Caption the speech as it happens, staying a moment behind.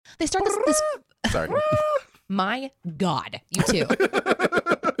They start this Sorry. My God, you too.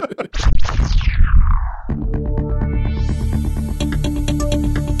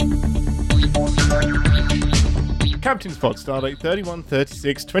 Captain's Pod, Stardate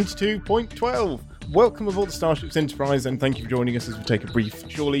 313622.12. Welcome aboard the Starship's Enterprise, and thank you for joining us as we take a brief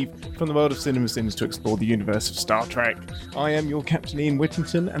shore leave from the world of cinema sins to explore the universe of Star Trek. I am your Captain Ian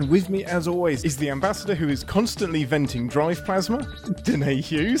Whittington, and with me, as always, is the ambassador who is constantly venting drive plasma, Danae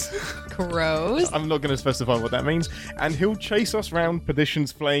Hughes. Gross. I'm not going to specify what that means. And he'll chase us round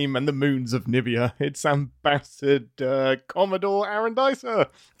Perdition's flame and the moons of Nibia. It's Ambassador Commodore Aaron Dicer.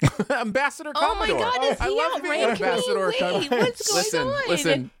 Ambassador Oh my Commodore. God, is I he love being outranking Ambassador me? Commodore. Wait, what's going on?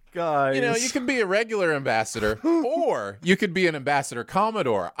 Listen. Guys. You know, you can be a regular ambassador, or you could be an ambassador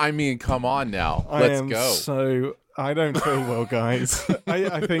Commodore. I mean, come on now. Let's go. I don't feel well, guys.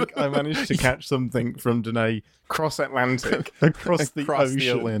 I think I managed to catch something from Danae cross-Atlantic, across the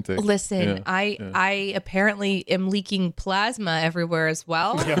ocean. Atlantic. Listen, Yeah, I apparently am leaking plasma everywhere as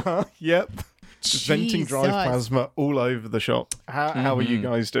well. Yeah, yep. Just venting drive Jesus. plasma all over the shop. How are you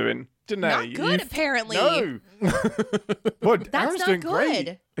guys doing? Danae, Not good, apparently. No. What? That's Aaron's not doing good.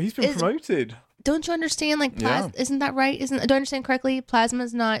 great. He's been promoted. Don't you understand? Like, Yeah. isn't that right? Do I understand correctly? Plasma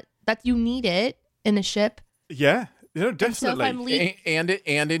is not that you need it in a ship. Yeah, So if definitely. I'm And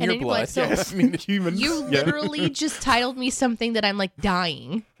in your your blood. blood, so- Yes, I mean humans. you yeah. literally just titled me something that I'm like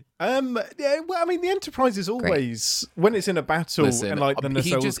dying. Yeah, well, I mean, the Enterprise is always when it's in a battle Listen, and like the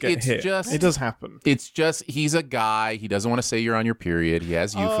nacelles get it's hit. just- It does happen. It's just, he's a guy. He doesn't want to say you're on your period. He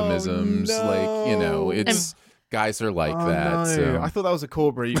has euphemisms. no. Like, you know, it's guys are like that. No. So. I thought that was a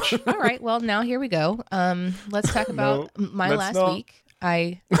core breach. All right, well now here we go. Let's talk about my let's last not. week.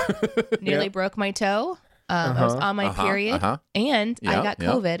 I nearly broke my toe. I was on my period, and I Yeah, got yeah.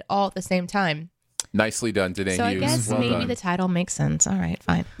 COVID all at the same time. Nicely done today, So I Hughes. guess Well maybe done. the title makes sense. All right,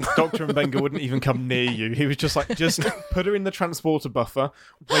 fine. Dr. Mbenga wouldn't even come near you. He was just like, just put her in the transporter buffer,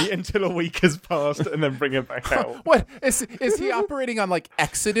 wait until a week has passed, and then bring her back out. What is he operating on like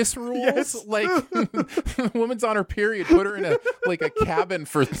Exodus rules? Yes. Like woman's on her period, put her in a cabin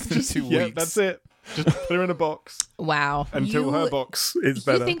for 2 Yeah, weeks. that's it. Just put her in a box Wow. until her box is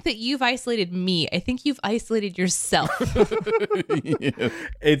better. You think that you've isolated me. I think you've isolated yourself.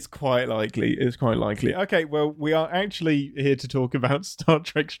 It's quite likely. It's quite likely. Okay, well, we are actually here to talk about Star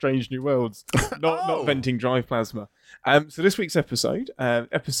Trek Strange New Worlds, not venting drive plasma. So this week's episode,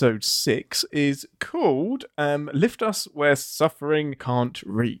 episode 6, is called Lift Us Where Suffering Can't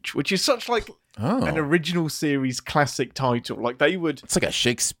Reach, which is such like an original series classic title. Like It's like a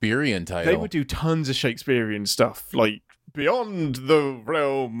Shakespearean title. they would do tons of Shakespearean stuff, like Beyond the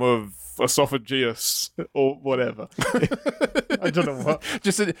Realm of Esophagus or whatever. I don't know what.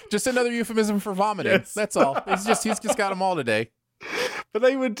 just another euphemism for vomiting. Yes. That's all. He's just got them all today. But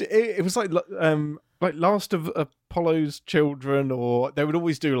they would. It was like Last of Apollo's Children, or they would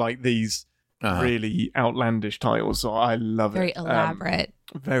always do like these really outlandish titles. So I love Very it. elaborate.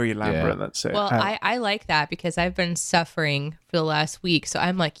 Very elaborate. Yeah. That's it. Well, I like that because I've been suffering for the last week. So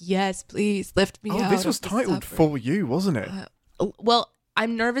I'm like, yes, please lift me out. this was of the titled suffering. for you, wasn't it? Well,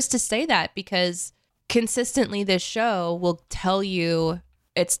 I'm nervous to say that because consistently this show will tell you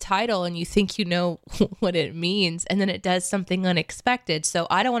its title and you think you know what it means, and then it does something unexpected. So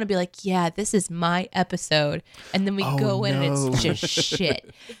I don't want to be like, yeah, this is my episode, and then we go in and no. it's just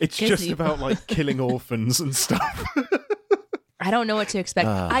shit. It's 'Cause just you- about like killing orphans and stuff. I don't know what to expect.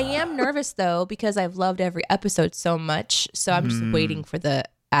 I am nervous though because I've loved every episode so much, so I'm just waiting for the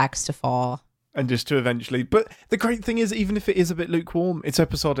axe to fall. And just to eventually, but the great thing is, even if it is a bit lukewarm, it's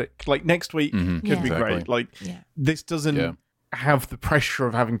episodic. Like next week could Yeah. be great. Exactly. Like Yeah. this doesn't have the pressure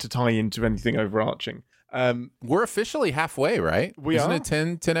of having to tie into anything overarching. We're officially halfway, right? We Isn't are. it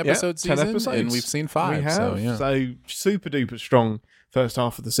 10 episode 10 season? episodes. And we've seen 5. We have. So, yeah. So super duper strong first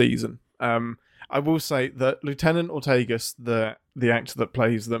half of the season. I will say that Lieutenant Ortegas, the actor that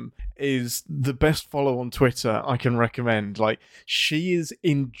plays them, is the best follow on Twitter I can recommend. Like, she is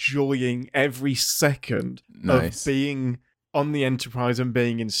enjoying every second Nice. of being on the Enterprise and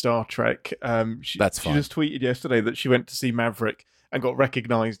being in Star Trek. She That's fun. She just tweeted yesterday that she went to see Maverick and got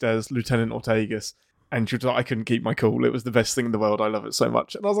recognized as Lieutenant Ortegas. And she was like, I couldn't keep my cool. It was the best thing in the world. I love it so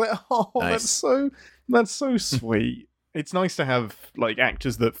much. And I was like, oh, Nice. that's so sweet. It's nice to have like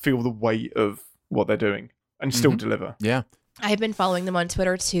actors that feel the weight of what they're doing and still deliver. Yeah. I've been following them on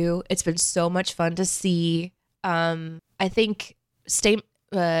Twitter too. It's been so much fun to see. I think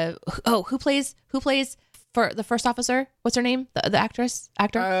who plays for the first officer? What's her name? The actor.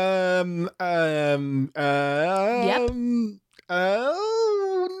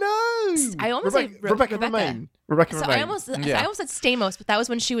 Oh no! I almost Rebecca, said Rebecca Romaine. Rebecca So Romaine. I almost said Stamos, but that was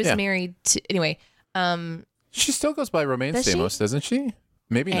when she was married to. Anyway, she still goes by Romaine Stamos, doesn't she?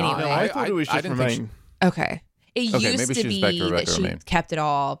 Maybe not. Anyway. No, I thought it was just Romaine. Okay. It used maybe to she's be back to Rebecca that she Romaine. kept it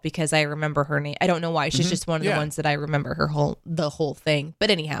all because I remember her name. I don't know why. She's just one of the ones that I remember the whole thing.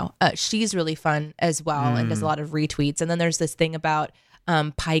 But anyhow, she's really fun as well and does a lot of retweets. And then there's this thing about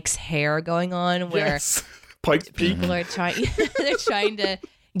Pike's hair going on where Pike's peak. people are trying they're trying to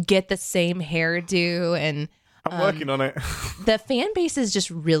get the same hairdo, and I'm working on it. the fan base is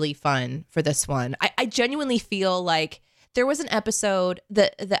just really fun for this one. I genuinely feel like there was an episode,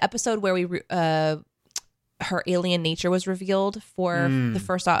 the episode where we her alien nature was revealed for the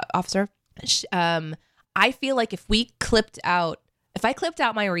first officer. I feel like if I clipped out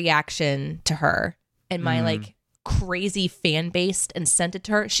my reaction to her and my like crazy fan base and sent it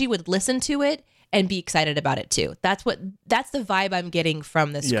to her, she would listen to it and be excited about it too. That's the vibe I'm getting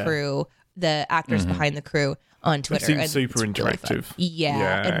from this crew, the actors behind the crew on Twitter. It seems super interactive. Really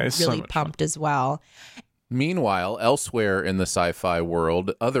and really pumped as well. Meanwhile, elsewhere in the sci-fi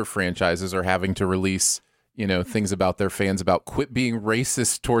world, other franchises are having to release, things about their fans about quit being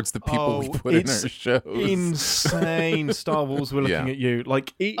racist towards the people we put in our shows. Insane. Star Wars, we're looking at you.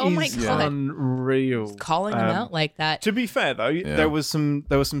 Like, it is unreal. Calling them out like that. To be fair, though, there was some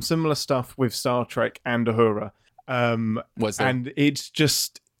similar stuff with Star Trek and Uhura. Was there? And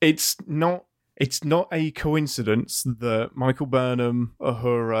it's not a coincidence that Michael Burnham,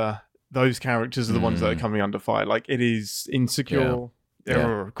 Uhura, those characters are the ones that are coming under fire. Like, it is insecure.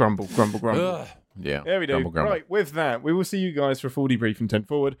 Grumble. Ugh. Yeah. There we go. Grumble. Right, with that, we will see you guys for a full debrief in 10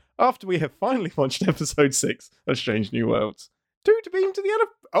 Forward after we have finally watched episode 6 of Strange New Worlds. 2 to beam to the other.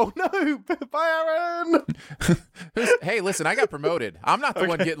 Oh no! Bye, Aaron! Hey, listen, I got promoted. I'm not the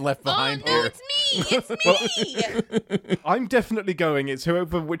one getting left behind no, here. it's me! I'm definitely going. It's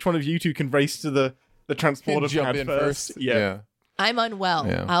which one of you two can race to the transporter Jump pad in first. Yeah. I'm unwell.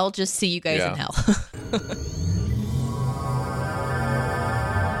 Yeah. I'll just see you guys in hell.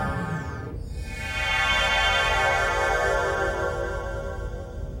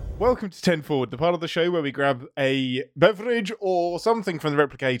 Welcome to 10 Forward, the part of the show where we grab a beverage or something from the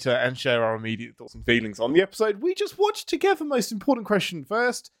replicator and share our immediate thoughts and feelings on the episode we just watched together. Most important question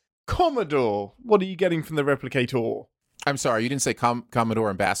first. Commodore, what are you getting from the replicator? I'm sorry, you didn't say Commodore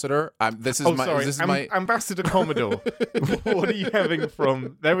Ambassador? This is my Ambassador Commodore. What are you having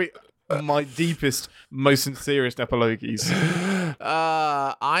from my deepest, most sincerest apologies?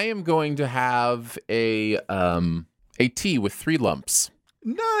 I am going to have a tea with 3 lumps.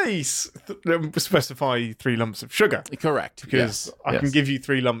 Nice. Specify 3 lumps of sugar. Correct. Because I can give you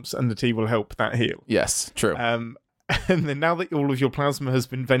 3 lumps and the tea will help that heal. Yes, true. And then now that all of your plasma has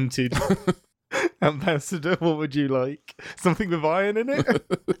been vented, Ambassador, what would you like? Something with iron in it?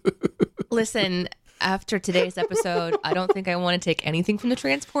 Listen, after today's episode, I don't think I want to take anything from the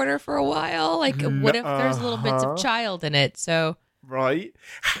transporter for a while. Like, what if there's little bits of child in it? So, right.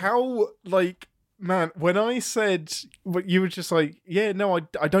 How, man, when I said, you were just like, I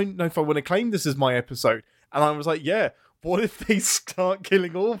don't know if I want to claim this as my episode. And I was like, what if they start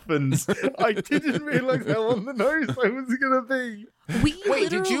killing orphans? I didn't realize how on the nose I was going to be. Wait,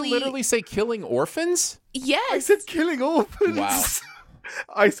 did you literally say killing orphans? Yes. I said killing orphans. Wow.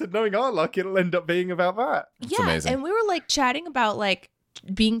 I said, knowing our luck, it'll end up being about that. That's amazing. And we were chatting about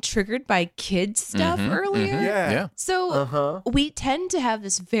being triggered by kids stuff earlier. Yeah. So we tend to have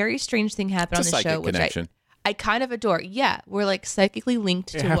this very strange thing happen on the show, which I kind of adore. Yeah, we're psychically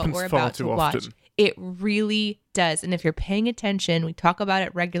linked to what we're about to watch. It really does. And if you're paying attention, we talk about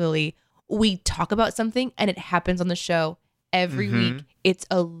it regularly. We talk about something and it happens on the show every week. It's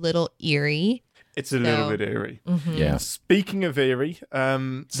a little eerie. It's a little bit eerie. Yeah. Speaking of eerie,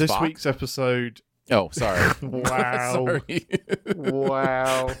 this week's episode... Oh, sorry. Wow. Sorry.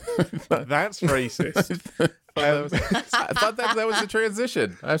 Wow. That's racist. I thought that was the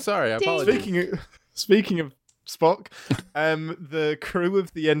transition. I'm sorry. I apologize. Speaking of Spock, the crew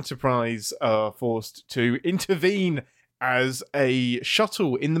of the Enterprise are forced to intervene as a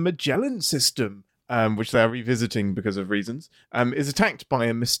shuttle in the Magellan system, which they are revisiting because of reasons, is attacked by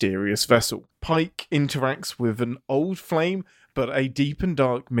a mysterious vessel. Pike interacts with an old flame, but a deep and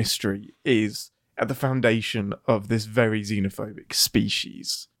dark mystery is at the foundation of this very xenophobic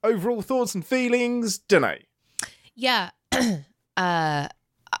species. Overall thoughts and feelings, Danae? Yeah.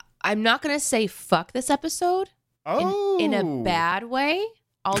 I'm not going to say fuck this episode in a bad way.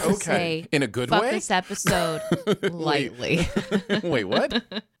 I'll just say in a good fuck way? this episode lightly. Wait, what?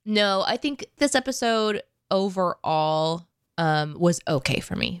 No, I think this episode overall was okay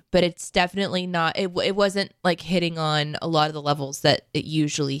for me, but it's definitely not, it wasn't like hitting on a lot of the levels that it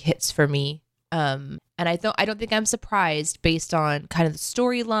usually hits for me. And I don't think I'm surprised based on kind of the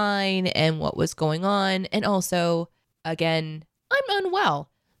storyline and what was going on. And also, again, I'm unwell.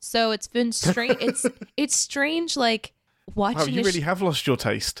 So it's been strange. It's strange, like watching. Wow, you really have lost your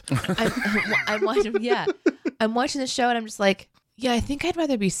taste. I'm watching, yeah. I'm watching the show and I'm just like, yeah, I think I'd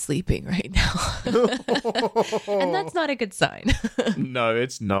rather be sleeping right now. And that's not a good sign. No,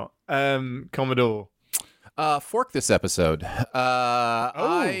 it's not. Commodore. Fork this episode.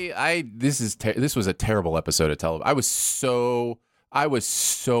 This was a terrible episode of television. I was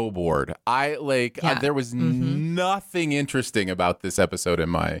so bored. There was nothing interesting about this episode in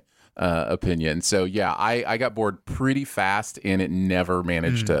my opinion. So yeah, I got bored pretty fast, and it never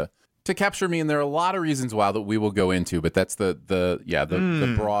managed to capture me. And there are a lot of reasons why that we will go into, but that's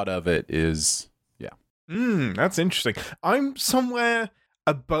the broad of it is That's interesting. I'm somewhere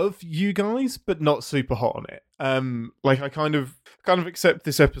above you guys, but not super hot on it. I kind of accept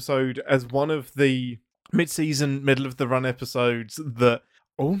this episode as one of the mid-season, middle of the run episodes that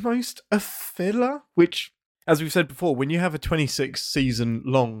almost a filler, which, as we've said before, when you have a 26 season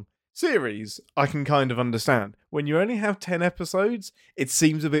long series, I can kind of understand. When you only have 10 episodes, it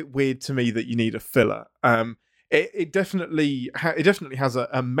seems a bit weird to me that you need a filler. It definitely has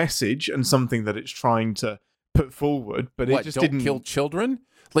a message and something that it's trying to put forward, but it just didn't kill children.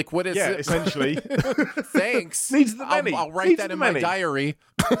 Like, what is it? Essentially. Thanks. Needs of the many. I'll write that in my diary.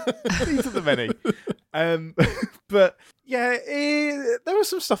 Needs of the many. But yeah, there was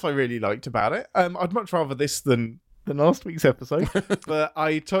some stuff I really liked about it. I'd much rather this than last week's episode, but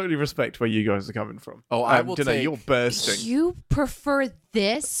I totally respect where you guys are coming from. Oh, I will Danae, you're bursting. You prefer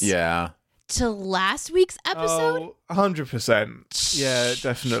this? To last week's episode? 100%. Yeah,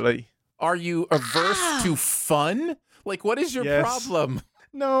 definitely. Are you averse to fun? Like, what is your problem?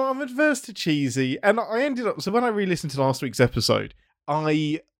 No, I'm adverse to cheesy. And I ended up... So when I re-listened to last week's episode,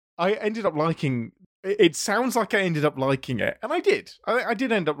 I ended up liking... It sounds like I ended up liking it. And I did. I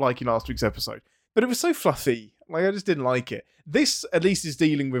did end up liking last week's episode. But it was so fluffy. Like, I just didn't like it. This, at least, is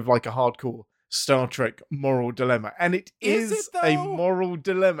dealing with, like, a hardcore Star Trek moral dilemma. And it is a moral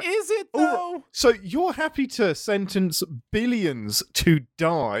dilemma. Is it, though? So you're happy to sentence billions to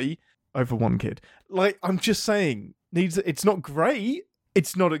die over one kid. Like, I'm just saying, it's not great.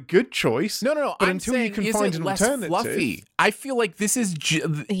 It's not a good choice. No. But until you can find an alternative, fluffy? I feel like this is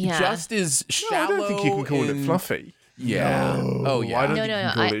just as shallow. No, I don't think you can call it fluffy. Yeah. No. Oh yeah. I don't think you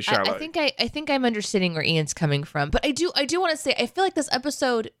can call it shallow. I think I'm understanding where Ian's coming from, but I do want to say I feel like this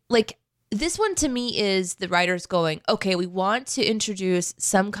episode, like this one to me, is the writers going, okay, we want to introduce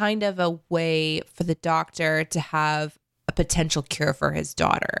some kind of a way for the doctor to have a potential cure for his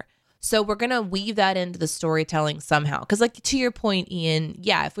daughter. So we're going to weave that into the storytelling somehow. Because like to your point, Ian,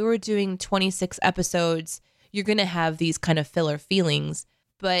 yeah, if we were doing 26 episodes, you're going to have these kind of filler feelings.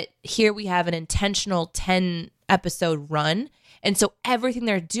 But here we have an intentional 10 episode run. And so everything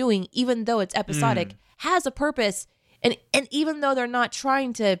they're doing, even though it's episodic, has a purpose. And even though they're not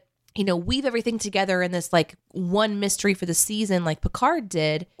trying to, weave everything together in this like one mystery for the season like Picard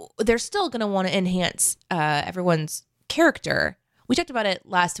did, they're still going to want to enhance everyone's character. We talked about it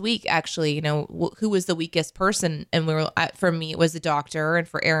last week, actually, who was the weakest person. And for me, it was the doctor. And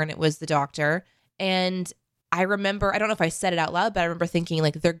for Aaron, it was the doctor. And I remember, I don't know if I said it out loud, but I remember thinking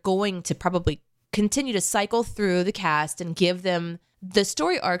like they're going to probably continue to cycle through the cast and give them the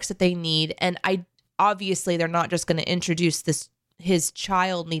story arcs that they need. And obviously they're not just going to introduce his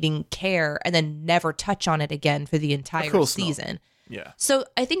child needing care and then never touch on it again for the entire season. Not. Yeah. So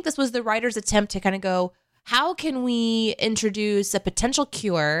I think this was the writer's attempt to kind of go, how can we introduce a potential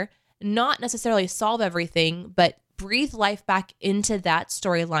cure, not necessarily solve everything, but breathe life back into that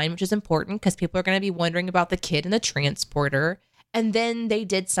storyline, which is important because people are going to be wondering about the kid and the transporter. And then they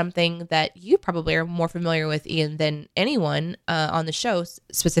did something that you probably are more familiar with, Ian, than anyone on the show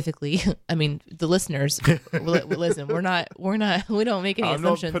specifically. I mean, the listeners, listen, we don't make any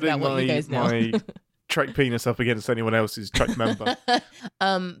assumptions about what you guys know. My Trek penis up against anyone else's Trek member.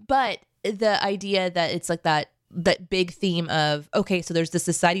 But the idea that it's like that big theme of, okay, so there's this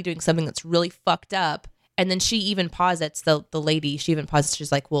society doing something that's really fucked up. And then she even posits, the lady,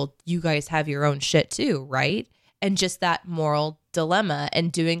 she's like, well, you guys have your own shit too, right? And just that moral dilemma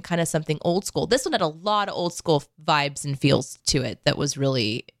and doing kind of something old school. This one had a lot of old school vibes and feels to it that was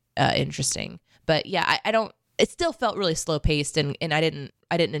really interesting. But yeah, it still felt really slow paced and I didn't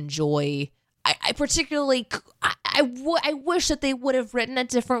enjoy. I particularly, I wish that they would have written a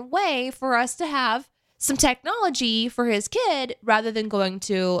different way for us to have some technology for his kid rather than going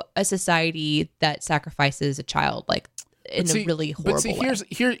to a society that sacrifices a child. Like, in a really horrible way.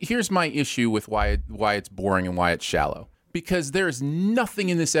 Here's my issue with why it's boring and why it's shallow. Because there is nothing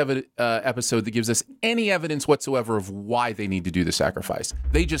in this episode that gives us any evidence whatsoever of why they need to do the sacrifice.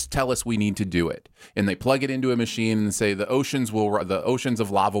 They just tell us we need to do it, and they plug it into a machine and say the oceans of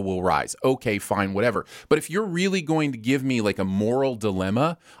lava will rise. Okay, fine, whatever. But if you're really going to give me like a moral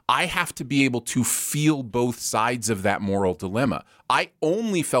dilemma, I have to be able to feel both sides of that moral dilemma. I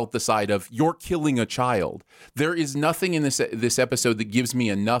only felt the side of you're killing a child. There is nothing in this episode that gives me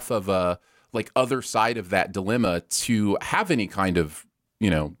enough of a like other side of that dilemma to have any kind of,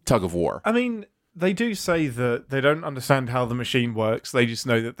 tug of war. I mean, they do say that they don't understand how the machine works. They just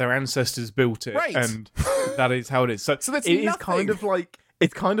know that their ancestors built it, right, and that is how it is. So that's it is kind of like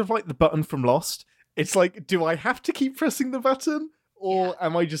the button from Lost. It's like, do I have to keep pressing the button, or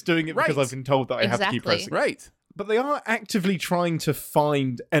am I just doing it because I've been told that I have to keep pressing? Right. But they are actively trying to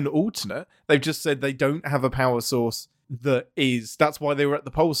find an alternate. They've just said they don't have a power source that's why they were at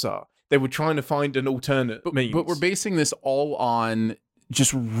the pulsar. They were trying to find an alternate means. But we're basing this all on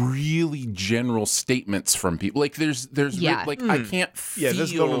just really general statements from people. Like there's I can't feel. Yeah,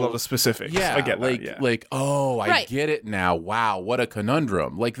 there's not a lot of specifics. Yeah, I get that. I get it now. Wow, what a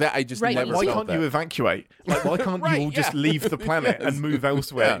conundrum. Like that, I just never. Why can't you evacuate? Like, why can't you all just leave the planet and move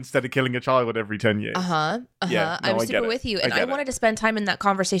elsewhere instead of killing a child every 10 years? Yeah, I'm super with you, and I wanted to spend time in that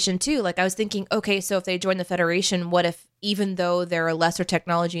conversation too. Like I was thinking, okay, so if they join the Federation, what if even though they're a lesser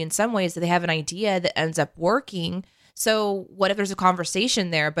technology in some ways, that they have an idea that ends up working? So what if there's a conversation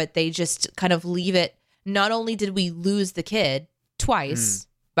there, but they just kind of leave it? Not only did we lose the kid twice,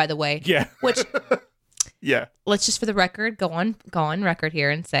 by the way, which, let's just for the record, go on record here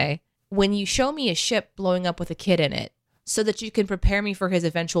and say, when you show me a ship blowing up with a kid in it, so that you can prepare me for his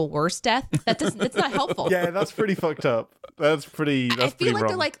eventual worse death, that's not helpful. Yeah, that's pretty fucked up. That's pretty. I feel like wrong.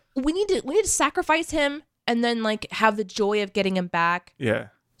 They're like, we need to sacrifice him and then like have the joy of getting him back. Yeah.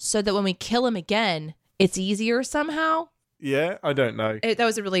 So that when we kill him again, it's easier somehow. Yeah, I don't know. That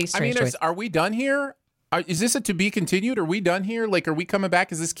was a really strange choice. Are we done here? Is this a to be continued? Are we done here? Like, are we coming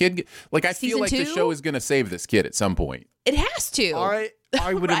back? Is this kid... Like, I feel like the show is going to save this kid at some point. It has to.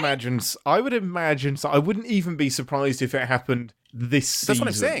 I would imagine. I would imagine. So I wouldn't even be surprised if it happened this season. That's what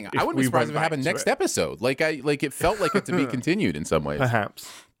I'm saying. I wouldn't be surprised if it happened next episode. Like, it felt like it to be continued in some ways. Perhaps.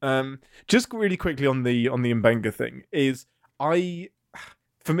 Just really quickly on the Mbenga thing is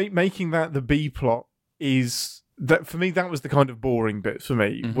for me making that the B plot is that for me that was the kind of boring bit for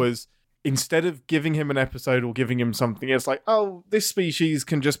me was instead of giving him an episode or giving him something, it's like, oh, this species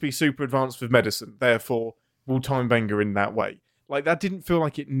can just be super advanced with medicine, therefore we'll time Mbenga in that way. Like that didn't feel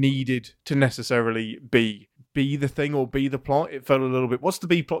like it needed to necessarily be the thing or be the plot. It felt a little bit, what's the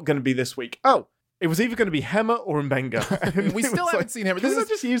B plot going to be this week? Oh, it was either going to be Hemmer or Mbenga. We still haven't seen Hemmer. This is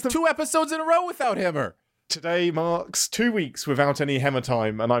just use 2 episodes in a row without Hemmer. Today marks 2 weeks without any Hemmer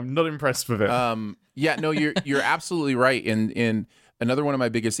time, and I'm not impressed with it. Yeah, no, you're absolutely right. And another one of my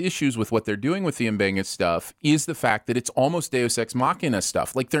biggest issues with what they're doing with the Mbenga stuff is the fact that it's almost Deus Ex Machina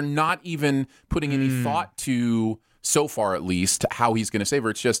stuff. Like they're not even putting any thought to, so far at least, how he's going to save her.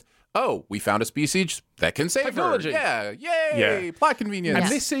 It's just, oh, we found a species that can save Technology. her. Yeah, yay, plot convenience. And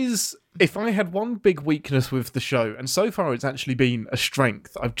this is, if I had one big weakness with the show, and so far it's actually been a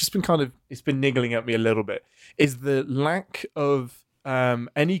strength, I've just been it's been niggling at me a little bit, is the lack of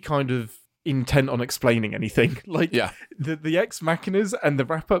any kind of intent on explaining anything. Like, the ex machinas and the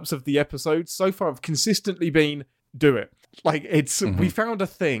wrap-ups of the episodes so far have consistently been, do it. Like, it's, we found a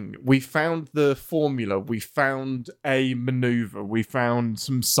thing, we found the formula, we found a maneuver, we found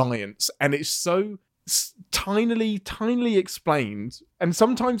some science, and it's so tinily explained, and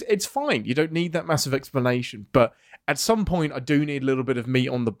sometimes it's fine, you don't need that massive explanation, but at some point I do need a little bit of meat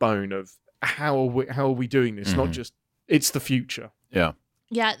on the bone of how are we doing this, not just, it's the future. Yeah,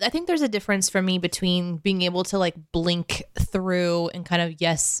 I think there's a difference for me between being able to like blink through and kind of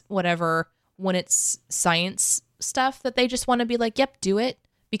yes, whatever, when it's science stuff that they just want to be like, yep, do it,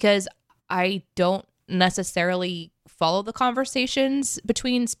 because I don't necessarily follow the conversations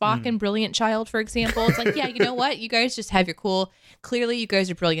between Spock and Brilliant Child, for example. It's like, yeah, you know what? You guys just have your cool, clearly you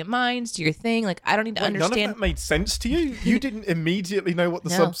guys are brilliant minds, do your thing. Like, I don't need to understand. None of that made sense to you? You didn't immediately know what the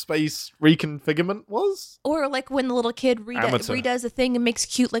subspace reconfigurement was? Or like when the little kid redoes a thing and makes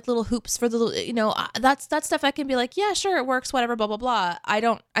cute like little hoops for the little, that stuff I can be like, yeah, sure, it works, whatever, blah, blah, blah.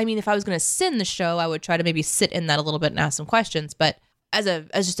 I mean, if I was going to sin the show, I would try to maybe sit in that a little bit and ask some questions. But as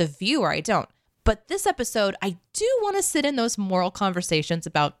just a viewer, I don't. But this episode, I do want to sit in those moral conversations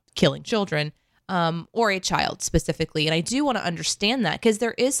about killing children, or a child specifically. And I do want to understand that because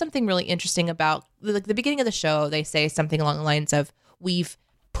there is something really interesting about the beginning of the show. They say something along the lines of, we've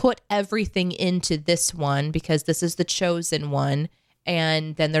put everything into this one because this is the chosen one,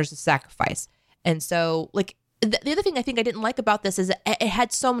 and then there's a sacrifice. And so, like, the other thing I think I didn't like about this is it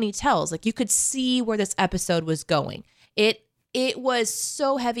had so many tells. Like, you could see where this episode was going. It was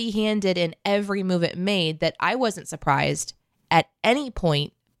so heavy-handed in every move it made that I wasn't surprised at any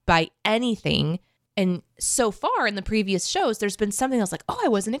point by anything. And so far in the previous shows, there's been something else like, oh, I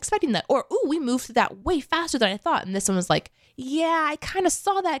wasn't expecting that. Or, oh, we moved through that way faster than I thought. And this one was like, yeah, I kind of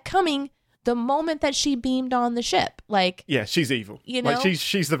saw that coming the moment that she beamed on the ship. Like, yeah, she's evil. You know? Like,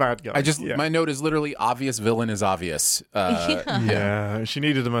 she's the bad guy. My note is literally obvious villain is obvious. Yeah, she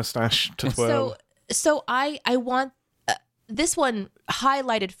needed a mustache to twirl. So I want this one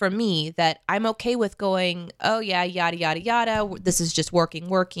highlighted for me that I'm okay with going, oh yeah, yada, yada, yada. This is just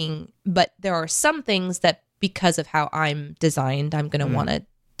working. But there are some things that because of how I'm designed, I'm going to want to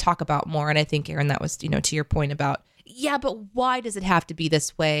talk about more. And I think, Aaron, that was, to your point about, yeah, but why does it have to be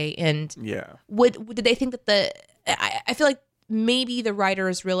this way? And did they think that I feel like maybe the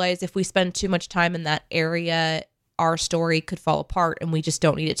writers realized if we spend too much time in that area, our story could fall apart and we just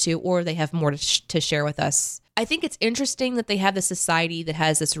don't need it to, or they have more to share with us. I think it's interesting that they have this society that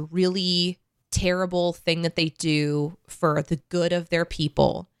has this really terrible thing that they do for the good of their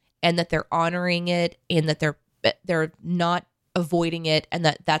people, and that they're honoring it, and that they're not avoiding it, and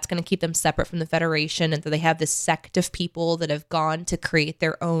that's going to keep them separate from the Federation, and that they have this sect of people that have gone to create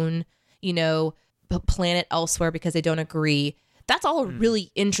their own, planet elsewhere because they don't agree. That's all a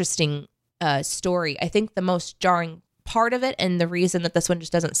really interesting story. I think the most jarring part of it, and the reason that this one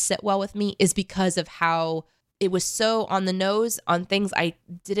just doesn't sit well with me, is because of how it was so on the nose on things I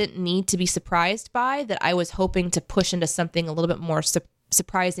didn't need to be surprised by, that I was hoping to push into something a little bit more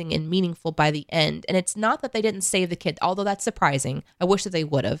surprising and meaningful by the end. And it's not that they didn't save the kid, although that's surprising. I wish that they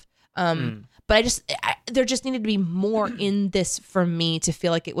would have. But there just needed to be more in this for me to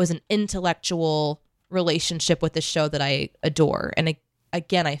feel like it was an intellectual relationship with the show that I adore. And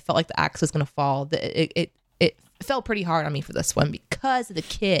again, I felt like the axe was going to fall. It fell pretty hard on me for this one because of the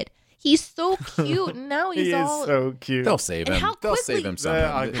kid. He's so cute. And now he's so cute. They'll save him. They'll save him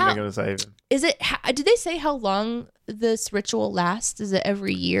somehow. I think they're going to save him. Is it? Did they say how long this ritual lasts? Is it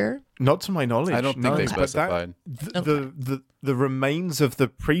every year? Not to my knowledge. I don't think they specified. The remains of the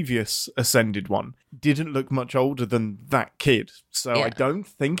previous ascended one didn't look much older than that kid. So I don't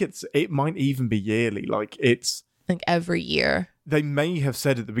think it might even be yearly. Like, it's like every year. They may have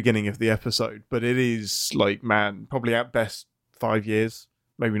said at the beginning of the episode, but it is like, man, probably at best 5 years.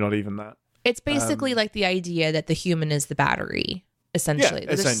 Maybe not even that. It's basically like the idea that the human is the battery, essentially.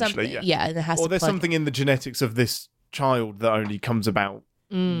 Yeah, essentially, and it has or there's something in the genetics of this child that only comes about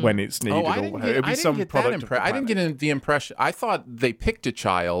when it's needed. I didn't get the impression. I thought they picked a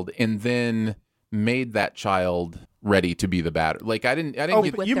child and then made that child ready to be the battery. Like, I didn't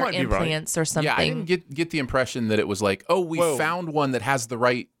get, with you their might be implants right. or something. Yeah, I didn't get the impression that it was like, we found one that has the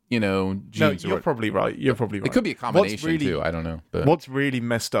right, genes. No, you're probably right. It could be a combination too. I don't know. But what's really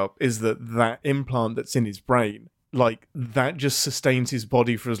messed up is that implant that's in his brain, like, that just sustains his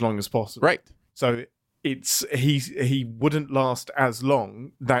body for as long as possible. Right. So he wouldn't last as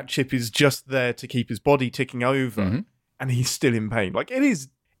long. That chip is just there to keep his body ticking over, and he's still in pain. Like, it's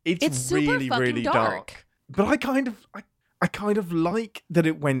really, really dark. But I kind of like that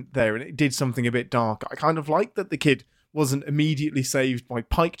it went there and it did something a bit dark. I kind of like that the kid wasn't immediately saved by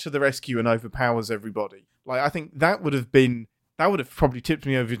Pike to the rescue and overpowers everybody. Like, I think that would have probably tipped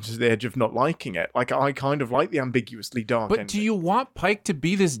me over to the edge of not liking it. Like, I kind of like the ambiguously dark ending. Do you want Pike to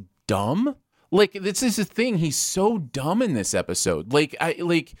be this dumb? Like, this is the thing. He's so dumb in this episode.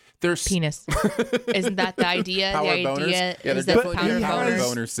 There's penis. Isn't that the idea? Power the boners. idea Yeah, is there's that definitely power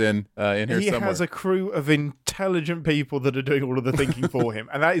boners in here he somewhere. He has a crew of intelligent people that are doing all of the thinking for him.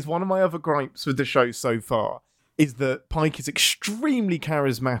 And that is one of my other gripes with the show so far, is that Pike is extremely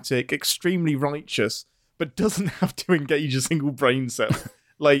charismatic, extremely righteous, but doesn't have to engage a single brain cell.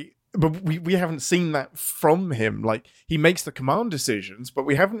 But we haven't seen that from him. Like, he makes the command decisions, but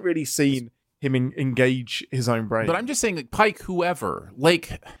we haven't really seen him engage his own brain. But I'm just saying, like, Pike, whoever,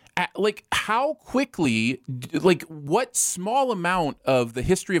 how quickly, what small amount of the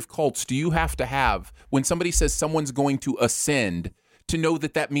history of cults do you have to have when somebody says someone's going to ascend to know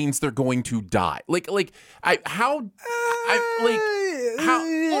that means they're going to die? How do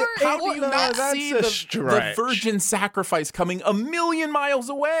you not see the virgin sacrifice coming a million miles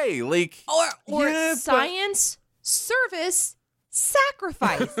away? Or science, service,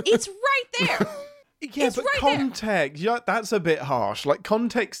 sacrifice. It's right there. Yeah, it's but right context, that's a bit harsh. Like,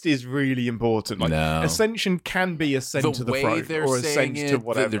 context is really important. Like, ascension can be ascent to the throne or ascent to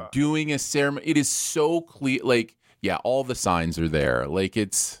whatever. They're doing a ceremony. It is so clear. Like, yeah, all the signs are there. Like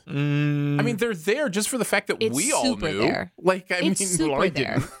it's, I mean, they're there just for the fact that It's we all super knew. there. Like, I mean, super I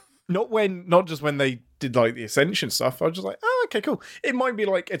there. didn't. Not just when they did like the Ascension stuff. I was just like, oh, okay, cool. It might be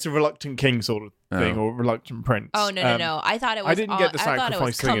like it's a reluctant king sort of thing or reluctant prince. Oh no! I thought it was. I didn't get the I thought it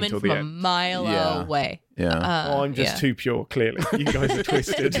was sacrifice thing coming until from the a end. mile Yeah. away. yeah. Oh, I'm just too pure. Clearly, you guys are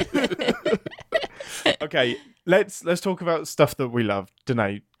twisted. Okay, let's talk about stuff that we loved.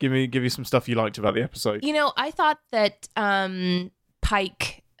 Danae, give me some stuff you liked about the episode. You know, I thought that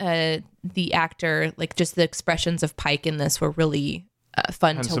Pike, the actor, like just the expressions of Pike in this were really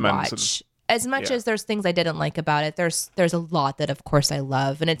fun Handsome to watch. Ensign. As much as there's things I didn't like about it, there's a lot that, of course, I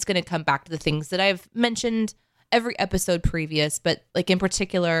love, and it's going to come back to the things that I've mentioned every episode previous. But like in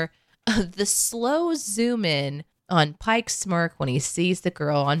particular, the slow zoom in on Pike's smirk when he sees the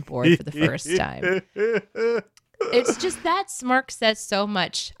girl on board for the first time. It's just that smirk says so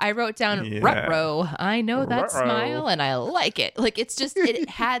much. I wrote down "Ruh-roh." I know that Ruh-roh. smile, and I like it. Like it's just it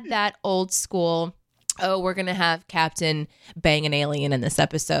had that old school. Oh, we're gonna have Captain bang an alien in this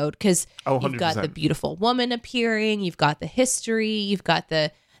episode because you've got the beautiful woman appearing, you've got the history, you've got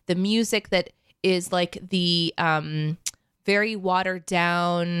the music that is like the very watered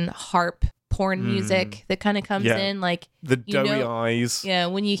down harp porn music that kind of comes in, like the doughy eyes. Yeah,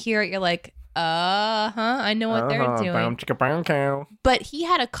 when you hear it, you're like, I know what they're doing. Bow, chicka, bow, cow. But he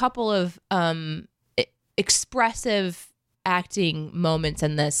had a couple of expressive acting moments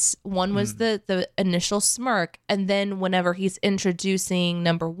in this. One was the initial smirk, and then whenever he's introducing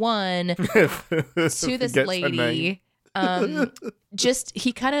number one to this lady, just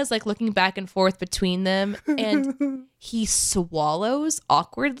he kind of is like looking back and forth between them, and he swallows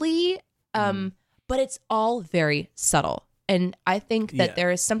awkwardly, but it's all very subtle. And I think that there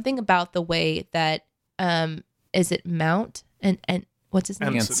is something about the way that is it Mount and what's his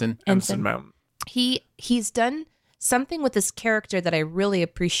name? Anson Mount. He's done something with this character that I really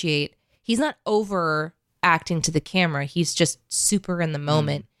appreciate. He's not overacting to the camera. He's just super in the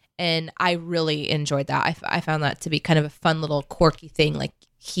moment. And I really enjoyed that. I found that to be kind of a fun little quirky thing. Like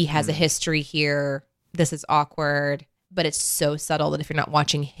he has a history here. This is awkward, but it's so subtle that if you're not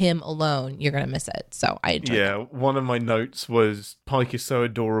watching him alone, you're going to miss it. So I enjoyed it. One of my notes was Pike is so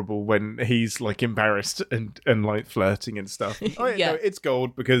adorable when he's like embarrassed and like flirting and stuff. No, it's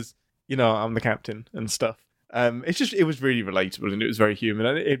gold because, you know, I'm the captain and stuff. It was really relatable and it was very human.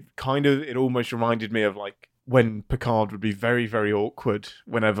 And it almost reminded me of like when Picard would be very, very awkward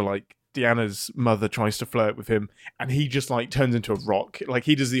whenever like Deanna's mother tries to flirt with him and he just like turns into a rock. Like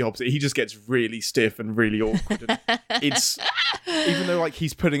he does the opposite. He just gets really stiff and really awkward. And it's, even though like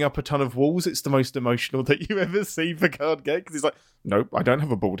he's putting up a ton of walls, it's the most emotional that you ever see Picard get because he's like, nope, I don't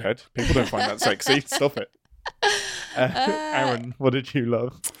have a bald head. People don't find that sexy. Stop it. Aaron, what did you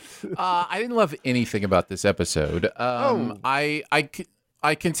love? I didn't love anything about this episode. I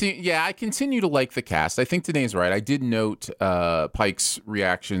continue to like the cast. I think Danae's right. I did note Pike's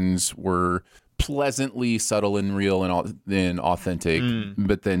reactions were pleasantly subtle and real and authentic,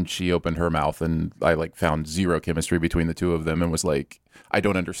 but then she opened her mouth and I like found zero chemistry between the two of them and was like, I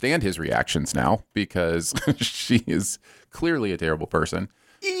don't understand his reactions now because she is clearly a terrible person.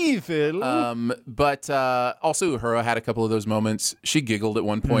 Evil. But also Uhura had a couple of those moments. She giggled at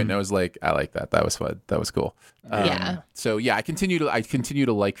one point and I was like, I like that. That was fun. That was cool. So yeah, I continue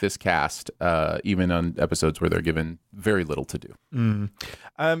to like this cast, even on episodes where they're given very little to do.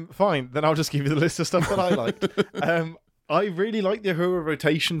 Fine. Then I'll just give you the list of stuff that I liked. I really like the Uhura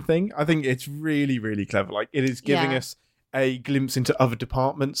rotation thing. I think it's really, really clever. Like it is giving us a glimpse into other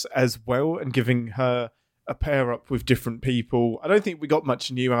departments as well and giving her a pair up with different people. I don't think we got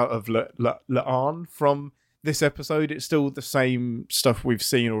much new out of La'an from this episode. It's still the same stuff we've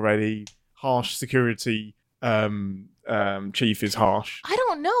seen already. Harsh security chief is harsh. I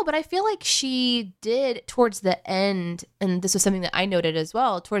don't know, but I feel like she did towards the end, and this was something that I noted as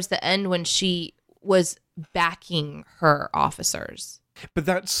well, towards the end when she was backing her officers. But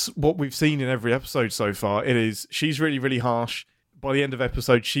that's what we've seen in every episode so far. It is, she's really, really harsh. By the end of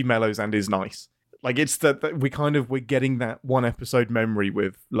episode, she mellows and is nice. Like it's that we're getting that one episode memory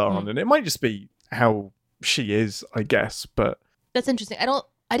with La'an, and it might just be how she is, I guess. But that's interesting.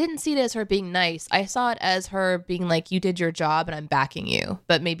 I didn't see it as her being nice. I saw it as her being like, "You did your job, and I'm backing you."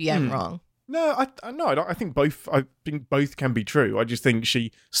 But maybe I'm wrong. No, I think both. I think both can be true. I just think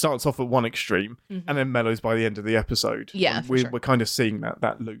she starts off at one extreme and then mellows by the end of the episode. Yeah, we're kind of seeing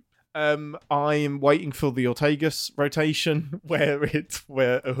that loop. I'm waiting for the Ortegas rotation where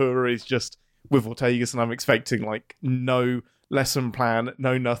Uhura is just with Ortegas, and I'm expecting like no lesson plan,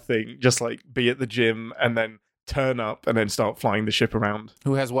 no nothing, just like be at the gym and then turn up and then start flying the ship around.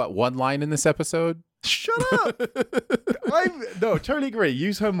 Who has what, one line in this episode? Shut up! No, totally agree.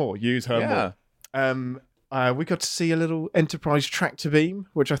 Use her more. We got to see a little Enterprise tractor beam,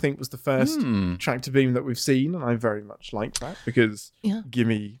 which I think was the first tractor beam that we've seen, and I very much like that because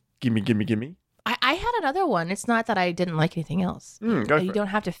gimme. I had another one. It's not that I didn't like anything else. Go for it. Don't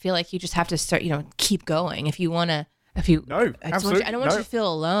have to feel like you just have to start, keep going. If you want to, No, absolutely. I don't want you to feel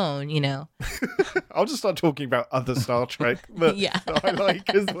alone, I'll just start talking about other Star Trek that I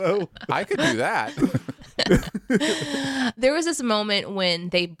like as well. I could do that. There was this moment when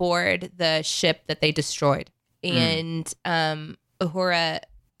they board the ship that they destroyed, and Uhura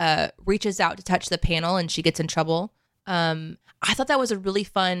reaches out to touch the panel, and she gets in trouble. I thought that was a really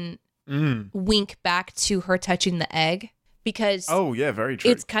fun wink back to her touching the egg. Because very true.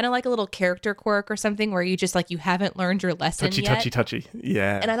 It's kind of like a little character quirk or something where you just you haven't learned your lesson yet. Touchy.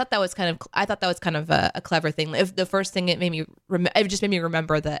 Yeah. And I thought that was kind of a clever thing. If the first thing it just made me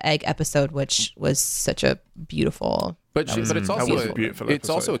remember the egg episode, which was such a beautiful. But it's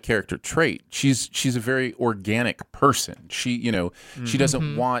also a character trait. She's a very organic person. She she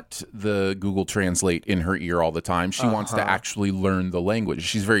doesn't want the Google Translate in her ear all the time. She wants to actually learn the language.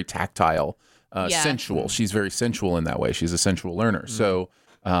 She's very tactile. Sensual. She's very sensual in that way. She's a sensual learner. So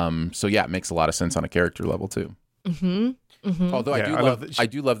it makes a lot of sense on a character level too. Although I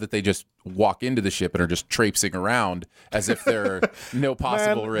do love that they just walk into the ship and are just traipsing around as if there are no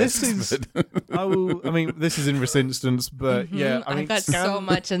possible risks. This is in Resistance, but I've got so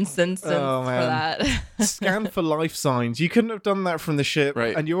much insistence for that. Scan for life signs. You couldn't have done that from the ship,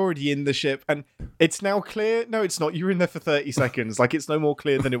 right? And you're already in the ship, and it's now clear. No, it's not. You were in there for 30 seconds. It's no more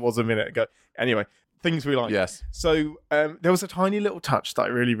clear than it was a minute ago. Anyway, things we like. Yes. So there was a tiny little touch that I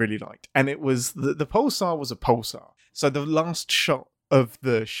really, really liked, and it was the pulsar was a pulsar. So the last shot of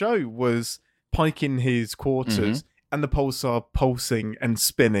the show was Pike in his quarters and the pulsar pulsing and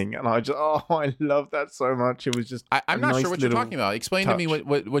spinning. And I love that so much. It was just I'm not sure what you're talking about. Explain to me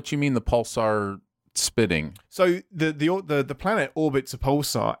what you mean the pulsar spinning. So the planet orbits a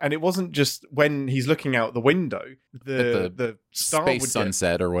pulsar, and it wasn't just when he's looking out the window. The star space would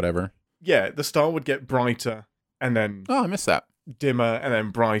sunset or whatever. Yeah, the star would get brighter and then I missed that. Dimmer and then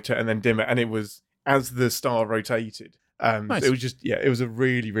brighter and then dimmer, and it was as the star rotated. Nice. It was just it was a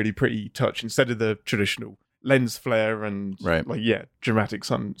really, really pretty touch instead of the traditional lens flare and dramatic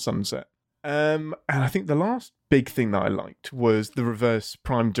sunset. And I think the last big thing that I liked was the reverse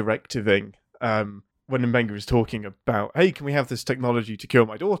prime directiving. When Mbenga is talking about, hey, can we have this technology to kill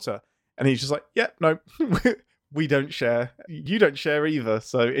my daughter? And he's just like, yeah, no, we don't share. You don't share either.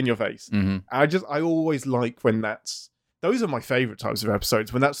 So in your face. I always like when those are my favorite types of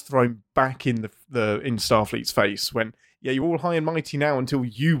episodes, when that's thrown back in in Starfleet's face, when you're all high and mighty now until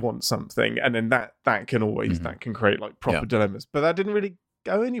you want something, and then that can always that can create proper dilemmas. But that didn't really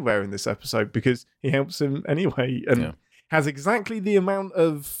go anywhere in this episode because he helps him anyway and has exactly the amount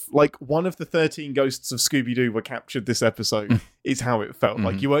of one of the 13 ghosts of Scooby-Doo were captured this episode is how it felt.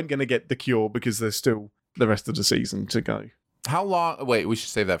 You weren't going to get the cure because there's still the rest of the season to go. How long? Wait, we should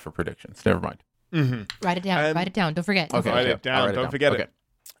save that for predictions. Never mind. Write it down. Write it down. Don't forget. Okay, write it down. Don't forget it.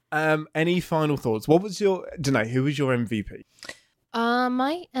 Any final thoughts? What was Danae, who was your MVP?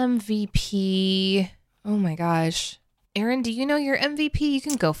 My MVP. Oh my gosh. Aaron, do you know your MVP? You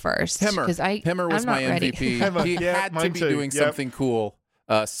can go first. Hemmer was my MVP. He had to be doing something cool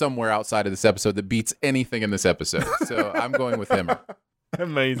somewhere outside of this episode that beats anything in this episode. So I'm going with Hemmer.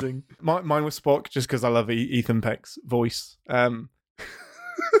 Amazing. Mine was Spock, just because I love Ethan Peck's voice.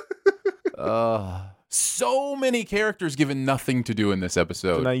 So many characters given nothing to do in this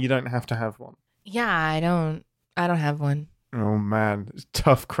episode. No, you don't have to have one. Yeah, I don't have one. Oh man, it's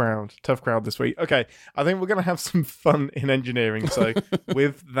tough crowd this week. Okay, I think we're going to have some fun in engineering. So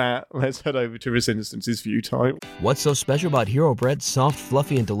with that, let's head over to Resistance's view time. What's so special about Hero Bread's soft,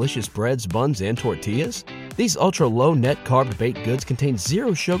 fluffy, and delicious breads, buns, and tortillas? These ultra-low net-carb baked goods contain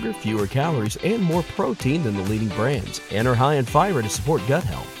zero sugar, fewer calories, and more protein than the leading brands, and are high in fiber to support gut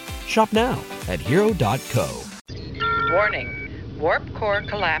health. Shop now at hero.co. Warning, warp core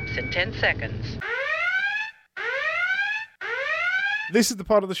collapse in 10 seconds. This is the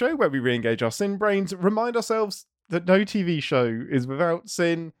part of the show where we re-engage our sin brains, remind ourselves that no TV show is without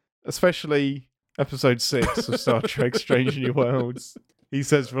sin, especially episode 6 of Star Trek Strange New Worlds. He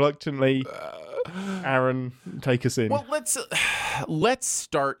says reluctantly, Aaron, take us in. Well, let's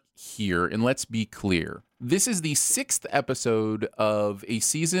start here and let's be clear. This is the 6th episode of a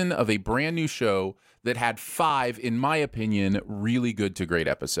season of a brand new show that had 5, in my opinion, really good to great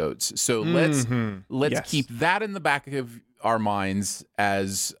episodes. So let's keep that in the back of our minds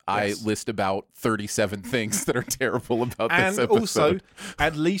as I list about 37 things that are terrible about this episode. And also,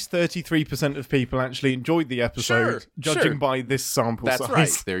 at least 33% of people actually enjoyed the episode, judging by this sample size. That's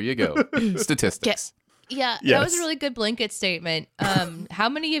right. There you go. Statistics. Yeah, that was a really good blanket statement. How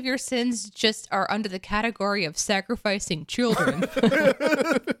many of your sins just are under the category of sacrificing children?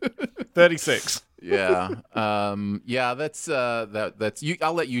 36. Yeah. That's you.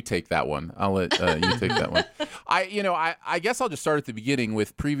 I'll let you take that one. I'll let you take that one. I guess I'll just start at the beginning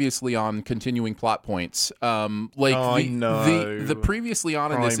with previously on continuing plot points. The previously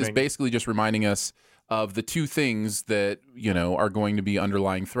on in this is basically just reminding us of the two things that, are going to be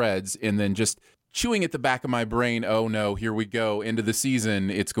underlying threads, and then just chewing at the back of my brain, oh no, here we go. End of the season,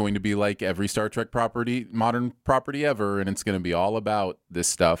 it's going to be like every Star Trek modern property ever, and it's going to be all about this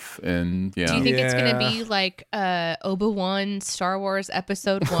stuff. And do you think it's going to be like Obi-Wan Star Wars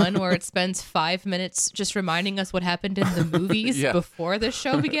Episode 1, where it spends 5 minutes just reminding us what happened in the movies before the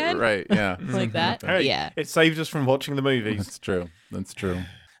show began? Right, yeah. Like that? Hey, yeah. It saved us from watching the movies. That's true.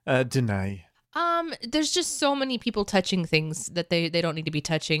 Danae. There's just so many people touching things that they don't need to be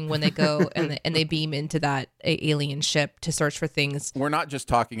touching when they go and they beam into that alien ship to search for things. We're not just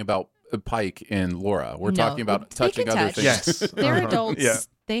talking about Pike and Laura. We're talking about touching other things. Yes. They're adults. Yeah.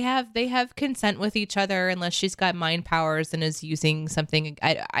 They have consent with each other unless she's got mind powers and is using something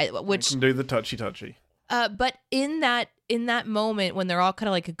which can do the touchy. But in that moment when they're all kind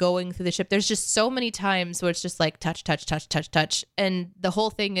of like going through the ship, there's just so many times where it's just like touch, and the whole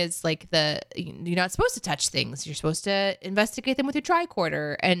thing is like you're not supposed to touch things. You're supposed to investigate them with your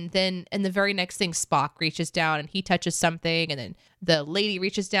tricorder, and the very next thing, Spock reaches down and he touches something, and then the lady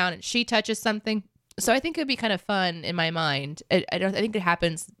reaches down and she touches something. So I think it would be kind of fun in my mind. I think it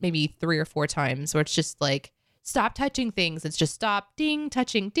happens maybe 3 or 4 times where it's just like, stop touching things. It's just stop, ding,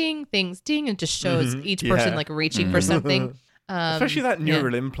 touching, ding, things, ding. And just shows each person like reaching for something. Especially that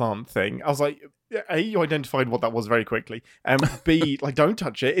neural implant thing. I was like, A, you identified what that was very quickly. And B, like, don't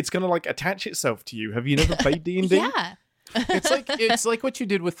touch it. It's going to like attach itself to you. Have you never played D&D? Yeah. It's like what you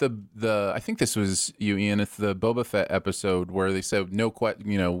did with the I think this was you, Ian, it's the Boba Fett episode where they said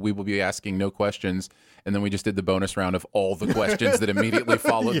we will be asking no questions, and then we just did the bonus round of all the questions that immediately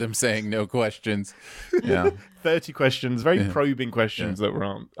followed them saying no questions. Yeah. 30 questions, very probing questions that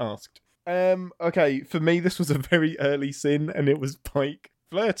were asked. Okay, for me this was a very early sin, and it was Pike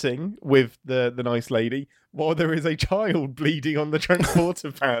flirting with the nice lady while there is a child bleeding on the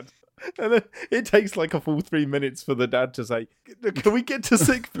transporter pad. And then it takes like a full 3 minutes for the dad to say, can we get to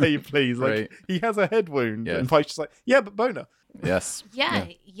sick bay, please? Like, he has a head wound. Yes. And Pike's just like, yeah, but boner. Yes.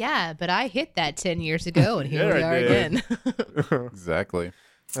 Yeah, but I hit that 10 years ago, and here we are again. Exactly.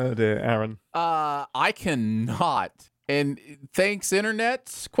 Oh dear, Aaron. I cannot, and thanks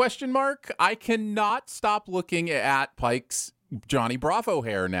internet, ? I cannot stop looking at Pike's Johnny Bravo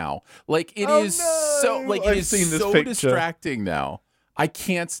hair now. Like, it is so distracting now. I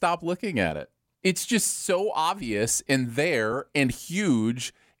can't stop looking at it. It's just so obvious and there and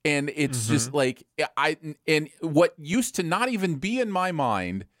huge, and it's just like and what used to not even be in my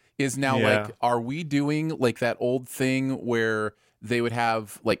mind is now like, are we doing like that old thing where they would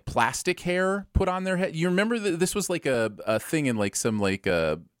have like plastic hair put on their head? You remember this was like a thing in like some like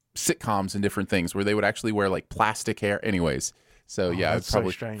sitcoms and different things where they would actually wear like plastic hair. Anyways. So I'd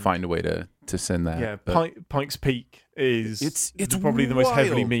probably find a way to send that. Yeah, Pike's Peak is it's probably the most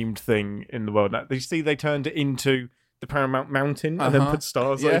heavily memed thing in the world. Now, you see, they turned it into the Paramount Mountain and then put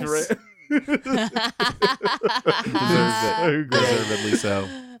stars over it. Deservedly so.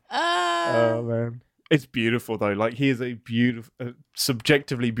 Oh man, it's beautiful though. Like, he is a beautiful,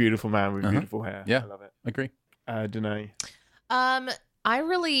 subjectively beautiful man with beautiful hair. Yeah, I love it. Agree. Danae. I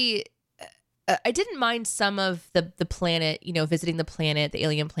really. I didn't mind some of the planet, visiting the planet, the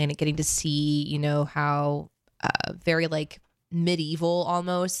alien planet, getting to see, how very like medieval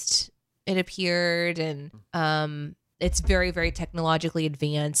almost it appeared. And it's very, very technologically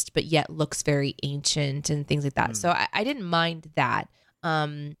advanced, but yet looks very ancient and things like that. So I didn't mind that.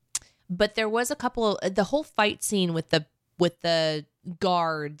 But there was a couple of the whole fight scene with the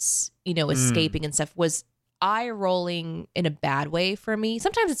guards, escaping and stuff was eye rolling in a bad way for me.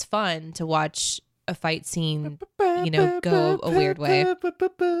 Sometimes it's fun to watch a fight scene, go a weird way.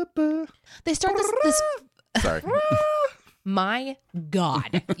 They start this Sorry. My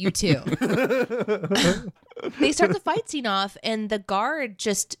God, you too. They start the fight scene off, and the guard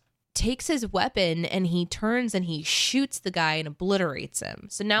just takes his weapon and he turns and he shoots the guy and obliterates him.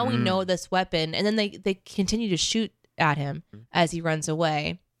 So now we know this weapon, and then they continue to shoot at him as he runs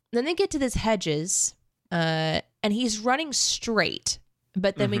away. Then they get to this hedges. And he's running straight.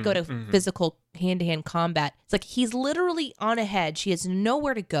 But then we go to physical hand-to-hand combat. It's like he's literally on a hedge. He has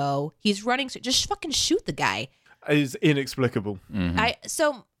nowhere to go. He's running. Just fucking shoot the guy. Is inexplicable.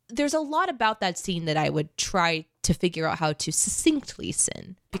 So there's a lot about that scene that I would try to figure out how to succinctly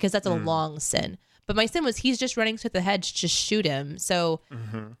sin, because that's a long sin. But my sin was he's just running to the hedge, just shoot him. So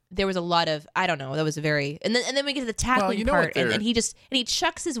there was a lot of, I don't know, that was a very, and then we get to the tackling part, and he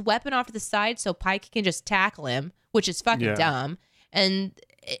chucks his weapon off to the side so Pike can just tackle him, which is fucking dumb. And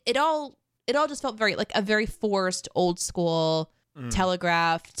it all just felt very like a very forced, old school,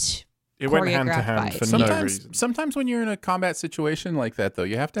 telegraphed. It went hand to hand for no reason. Sometimes when you're in a combat situation like that, though,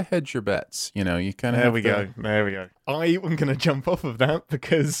 you have to hedge your bets. You know, you kind of. There we go. I am going to jump off of that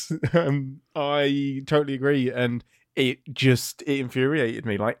because I totally agree, and it infuriated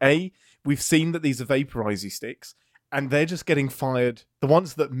me. Like, we've seen that these are vaporizer sticks, and they're just getting fired. The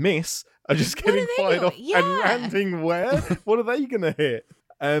ones that miss are just getting fired off and landing where? What are they going to hit?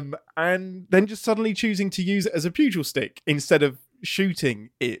 And then just suddenly choosing to use it as a pugil stick instead of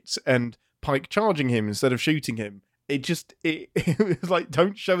shooting it, and Pike charging him instead of shooting him. It was like,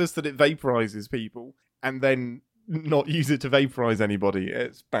 don't show us that it vaporizes people and then not use it to vaporize anybody.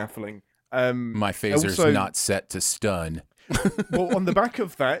 It's baffling. My phaser's not set to stun. Well, on the back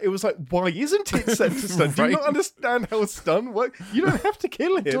of that, it was like, why isn't it set to stun? Do you not understand how stun works? You don't have to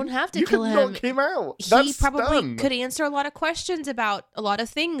kill him. Don't have to kill him. You can knock him out. He probably could answer a lot of questions about a lot of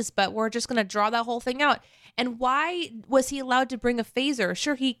things, but we're just going to draw that whole thing out. And why was he allowed to bring a phaser?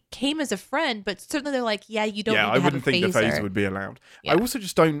 Sure, he came as a friend, but certainly they're like, yeah, you don't need to have a phaser. Yeah, I wouldn't think the phaser would be allowed. Yeah. I also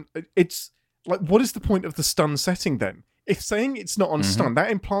just don't... It's like, what is the point of the stun setting then? If saying it's not on stun,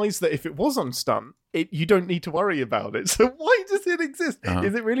 that implies that if it was on stun, you don't need to worry about it. So why does it exist?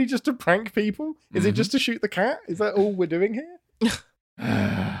 Is it really just to prank people? Is it just to shoot the cat? Is that all we're doing here?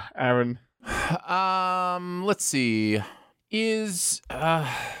 Aaron. Let's see. Is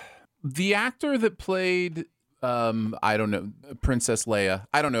the actor that played I don't know, Princess Leia,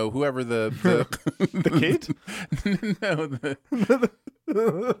 I don't know, whoever the the kid? No, the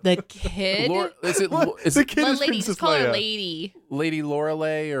kid? The kid is lady, Princess call Leia. her Lady. Lady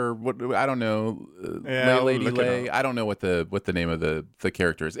Lorelei, or what? I don't know. Lady Leia. I don't know what the name of the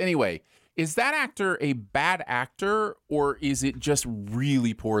character is. Anyway, is that actor a bad actor, or is it just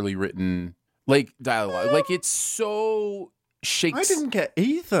really poorly written, like dialogue? Like, it's so I didn't get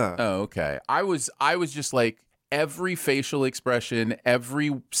either. Oh, okay. I was just like, every facial expression,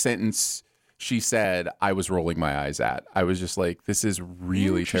 every sentence she said, I was rolling my eyes at. I was just like, this is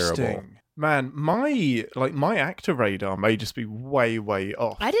really terrible. Man, my actor radar may just be way, way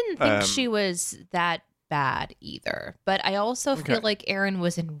off. I didn't think she was that bad either, but I also feel like Aaron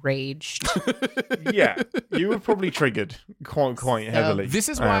was enraged. Yeah, you were probably triggered quite heavily. This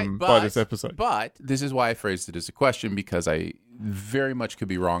is why by this episode. But this is why I phrased it as a question, because I very much could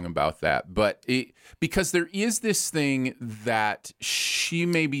be wrong about that. But because there is this thing that she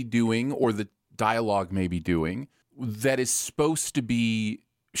may be doing, or the dialogue may be doing, that is supposed to be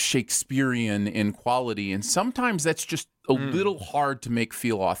Shakespearean in quality, and sometimes that's just a little hard to make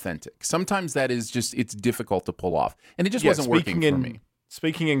feel authentic. Sometimes that is just, it's difficult to pull off, and it just wasn't working for me.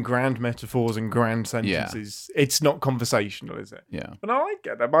 Speaking in grand metaphors and grand sentences, it's not conversational, is it? Yeah. But I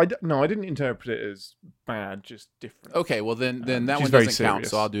get that. But I didn't interpret it as bad, just different. Okay, well then that one doesn't count,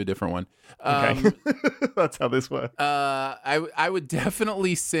 so I'll do a different one. Okay. That's how this works. I would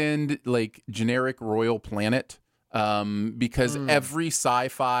definitely send like generic Royal Planet. Because every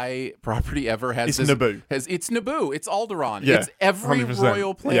sci-fi property ever has Naboo. It's Naboo. It's Alderaan. Yeah, it's every 100%.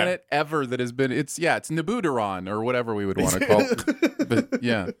 royal planet ever that has been. It's Naboo-Deron, or whatever we would want to call it. But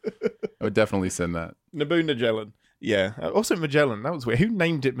yeah, I would definitely send that. Naboo Magellan. Yeah. Also Magellan. That was weird. Who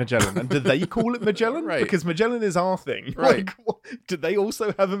named it Magellan? And did they call it Magellan? Right. Because Magellan is our thing. Right. Like, did they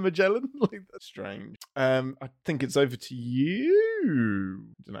also have a Magellan? Like, that's strange. I think it's over to you,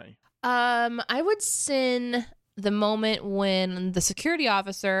 Danae. I would sin the moment when the security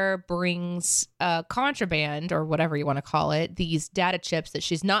officer brings contraband, or whatever you want to call it, these data chips that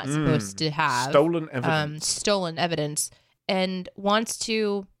she's not supposed to have. Stolen evidence. And wants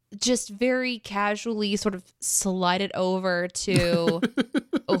to just very casually sort of slide it over to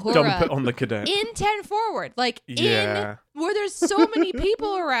Uhura. Dump it on the cadet. In 10 forward. Like, in where there's so many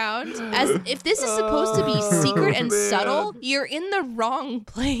people around. As if this is supposed to be secret and subtle, you're in the wrong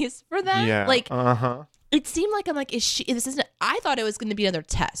place for that. Yeah. Like, it seemed like, I'm like, I thought it was going to be another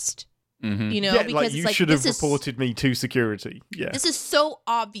test. Mm-hmm. You know, yeah, because like, it's you like, should have reported me to security. Yeah. This is so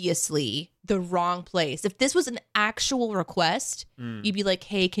obviously the wrong place. If this was an actual request, you'd be like,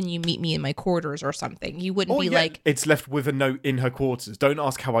 hey, can you meet me in my quarters or something? You wouldn't be like... It's left with a note in her quarters. Don't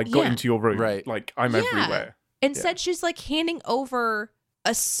ask how I got into your room. Right. Like, I'm everywhere. Instead, she's like handing over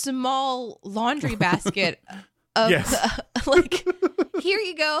a small laundry basket of Yes. like, here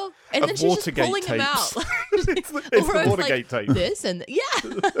you go, and Of then she's just Watergate pulling them out. tapes. It's the Laura's Watergate tape. This and yeah.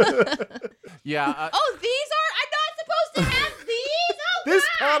 Yeah. Oh, these are. I'm not supposed to have these. Oh, This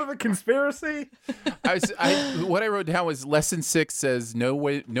part of a conspiracy. What I wrote down was lesson 6 says know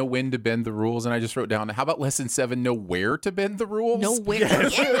when to bend the rules, and I just wrote down, how about lesson 7, know where to bend the rules? no where.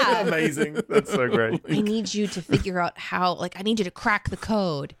 Yes. Yeah. Amazing. That's so great. I need you to figure out how. Like, I need you to crack the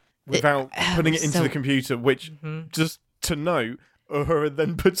code. Without putting it into so- the computer, which, just to note, Uhura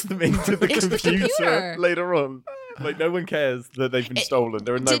then puts them into the Into the computer computer. later on. Like, no one cares that they've been stolen.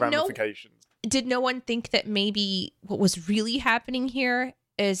 There are no did no- ramifications. Did no one think that maybe what was really happening here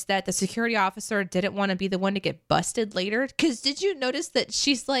is that the security officer didn't want to be the one to get busted later? Because did you notice that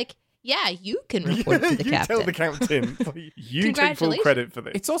she's like, yeah, you can report to the you captain. tell the captain. You take full Congratulations. credit for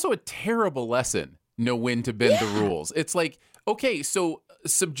this. It's also a terrible lesson. Know when to bend the rules. It's like, okay, so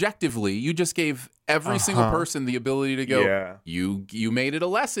subjectively, you just gave every single person the ability to go, Yeah. you made it a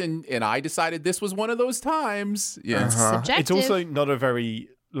lesson, and I decided this was one of those times. Yeah. Subjective. It's also not a very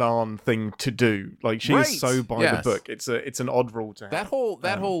Lan thing to do. Like, she Right. is so by Yes. the book. It's an odd rule to have. That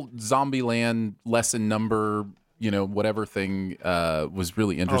whole Zombieland lesson number, whatever thing was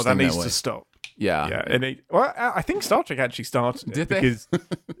really interesting. that needs way. to stop. Yeah. Yeah, and I think Star Trek actually started it. Did they? Because,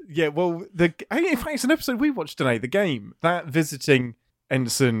 yeah, well, in fact, it's an episode we watched today, the game. That visiting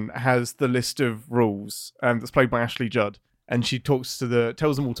ensign has the list of rules that's played by Ashley Judd, and she tells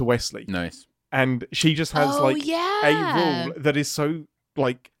them all to Wesley. Nice. And she just has, Oh, like, yeah. a rule that is so,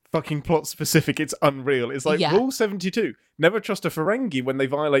 like, fucking plot specific, it's unreal. It's like, Yeah. Rule 72, never trust a Ferengi when they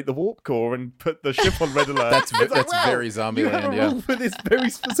violate the warp core and put the ship on red alert. That's It's like, wow, very you have Zombieland, a yeah. rule for this very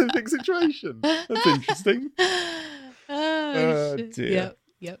specific situation. That's interesting. Oh, shit. dear.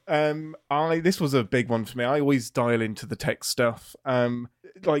 Yep. This was a big one for me. I always dial into the tech stuff.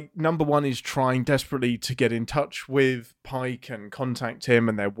 Like, number one is trying desperately to get in touch with Pike and contact him,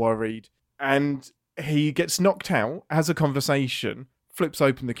 and they're worried. And he gets knocked out, has a conversation, flips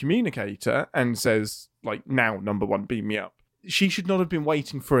open the communicator, and says, like, now, number one, beam me up. She should not have been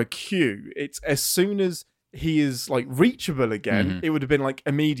waiting for a cue. It's as soon as he is, like, reachable again, it would have been, like,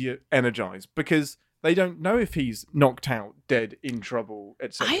 immediate energize, because they don't know if he's knocked out, dead, in trouble,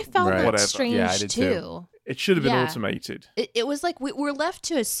 etc. I found Right. that Whatever. strange Yeah, I did too. too. It should have been Yeah. automated. It was like we're left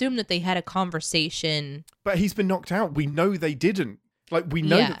to assume that they had a conversation. But he's been knocked out. We know they didn't. Like, we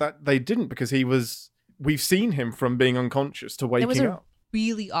know Yeah. that they didn't, because we've seen him from being unconscious to It was waking a up.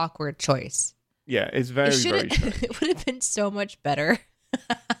 really awkward choice. Yeah, it's very, very strange. It would have been so much better.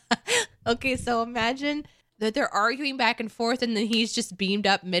 Okay, so imagine that they're arguing back and forth and then he's just beamed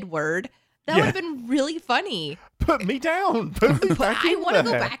up mid-word. That would have been really funny. Put me down. Put me back I in want to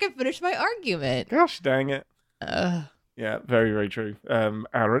go there. back and finish my argument. Gosh dang it. Ugh. Yeah, very, very true.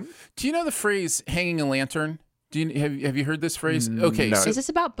 Aaron? Do you know the phrase hanging a lantern? Have you heard this phrase? Okay, No. so Is this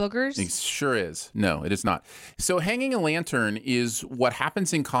about boogers? it sure is. No, it is not. So hanging a lantern is what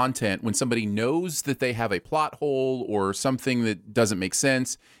happens in content when somebody knows that they have a plot hole or something that doesn't make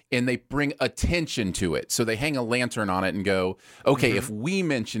sense, and they bring attention to it. So they hang a lantern on it and go, okay, if we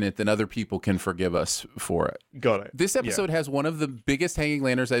mention it, then other people can forgive us for it. Got it. This episode has one of the biggest hanging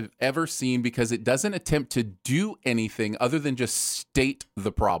lanterns I've ever seen because it doesn't attempt to do anything other than just state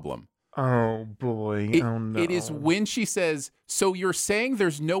the problem. Oh, boy. Oh, no. It is when she says, so you're saying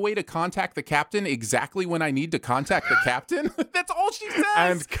there's no way to contact the captain exactly when I need to contact the captain? That's all she says.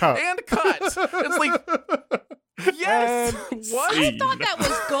 And cut. And cut. It's like, yes. And What? I thought that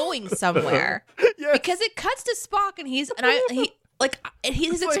was going somewhere Yes. because it cuts to Spock and his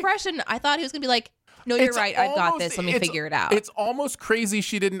expression. I thought he was gonna be like, "No, you're It's right. I've got almost- this. Let me it's- figure it out." It's almost crazy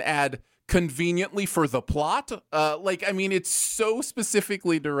she didn't add conveniently for the plot. It's so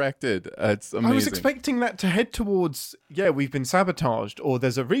specifically directed. It's amazing. I was expecting that to head towards, we've been sabotaged, or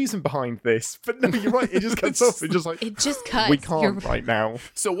there's a reason behind this. But no, you're right. It just cuts off. It's just like, It just cuts. we can't right now.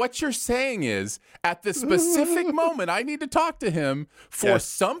 So what you're saying is, at the specific moment I need to talk to him, for Yes.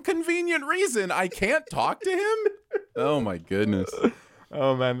 some convenient reason, I can't talk to him? Oh, my goodness.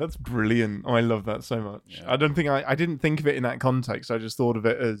 Oh man, that's brilliant. I love that so much. Yeah. I don't think I didn't think of it in that context. I just thought of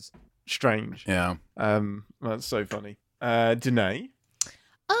it as strange. Yeah. That's so funny. Danae?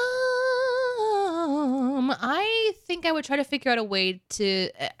 I think I would try to figure out a way to.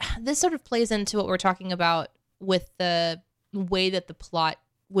 This sort of plays into what we're talking about with the way that the plot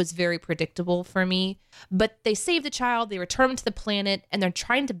was very predictable for me. But they save the child, they return him to the planet, and they're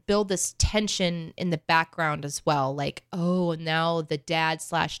trying to build this tension in the background as well. Like, oh, now the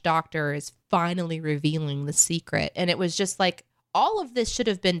dad/doctor is finally revealing the secret. And it was just like, all of this should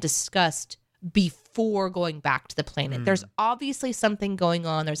have been discussed before before going back to the planet. There's obviously something going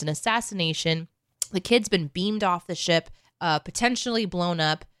on. There's an assassination. The kid's been beamed off the ship, potentially blown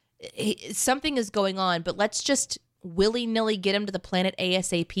up. Something is going on, but let's just willy-nilly get him to the planet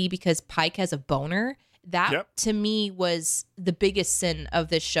ASAP because Pike has a boner. That, to me, was the biggest sin of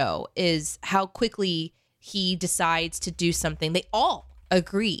this show, is how quickly he decides to do something. They all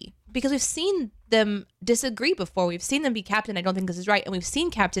agree, because we've seen them disagree before. We've seen them be captain, I don't think this is right. And we've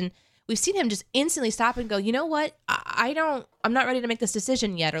seen him just instantly stop and go, you know what? I'm not ready to make this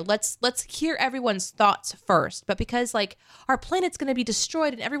decision yet. Or let's hear everyone's thoughts first. But because like our planet's going to be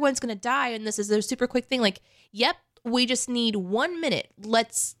destroyed and everyone's going to die, and this is a super quick thing, like, yep, we just need 1 minute.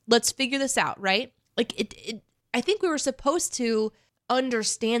 Let's figure this out, right? Like I think we were supposed to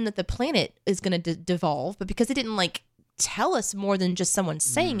understand that the planet is going to devolve, but because it didn't like tell us more than just someone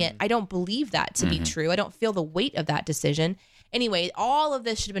saying it, I don't believe that to be true. I don't feel the weight of that decision. Anyway, all of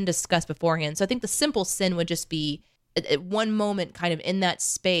this should have been discussed beforehand. So I think the simple sin would just be at one moment kind of in that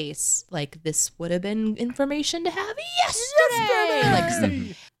space, like, this would have been information to have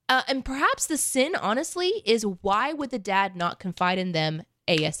yesterday. And perhaps the sin, honestly, is why would the dad not confide in them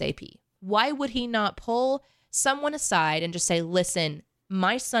ASAP? Why would he not pull someone aside and just say, listen,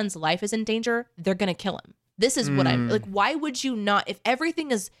 my son's life is in danger. They're going to kill him. This is what I'm like. Why would you not, if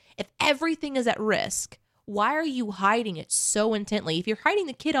everything is at risk, why are you hiding it so intently? If you're hiding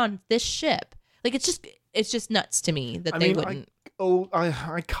the kid on this ship, like, it's just nuts to me that they wouldn't.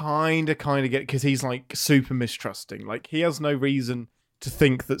 I kind of get it, because he's like super mistrusting. Like, he has no reason to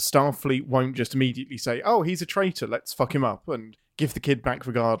think that Starfleet won't just immediately say, oh, he's a traitor, let's fuck him up and give the kid back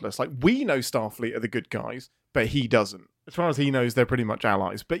regardless. Like, we know Starfleet are the good guys, but he doesn't. As far as he knows, they're pretty much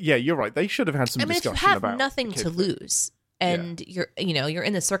allies. But yeah, you're right. They should have had some discussion about. If you have nothing to lose, and you're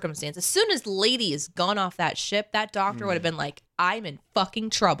in the circumstance, as soon as Lady is gone off that ship, that doctor would have been like, I'm in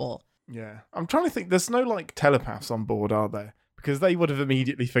fucking trouble. Yeah. I'm trying to think. There's no like telepaths on board, are there? Because they would have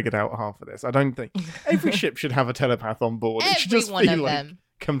immediately figured out half of this. I don't think every ship should have a telepath on board. It should just be like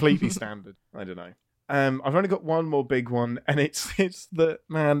completely standard. I don't know. I've only got one more big one, and it's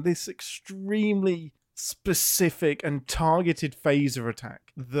this extremely specific and targeted phaser attack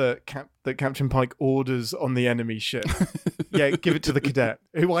that Captain Pike orders on the enemy ship. Yeah, give it to the cadet,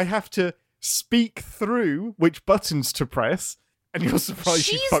 who I have to speak through which buttons to press, and you're surprised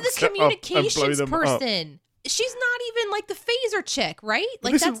she fucks the communications it up and blow them person. Up. She's not even like the phaser chick, right?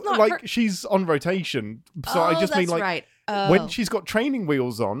 Like, this that's is, not like her. She's on rotation, so I just mean like right. when she's got training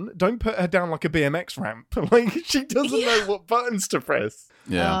wheels on, don't put her down like a BMX ramp. Like, she doesn't know what buttons to press.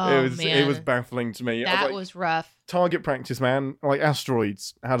 Yeah, it was baffling to me. That was rough. Target practice, man. Like,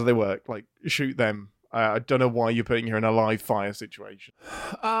 asteroids, how do they work? Like, shoot them. I don't know why you're putting her in a live fire situation.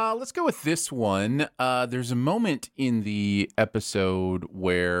 Let's go with this one. There's a moment in the episode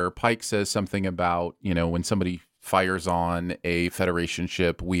where Pike says something about, when somebody fires on a Federation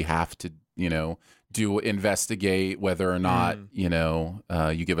ship, we have to, investigate whether or not,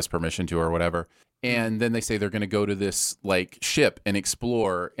 you give us permission to, or whatever. And then they say they're going to go to this like ship and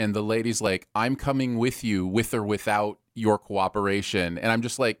explore. And the lady's like, I'm coming with you, with or without your cooperation. And I'm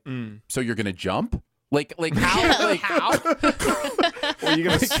just like, so you're going to jump? Like how? Like how? Are you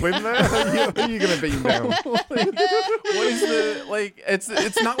gonna swim there? Are you gonna beam down? What is the like? It's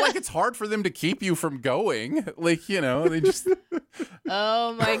not like it's hard for them to keep you from going. Like, they just.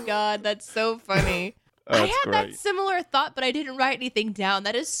 Oh my god, that's so funny. I had that similar thought, but I didn't write anything down.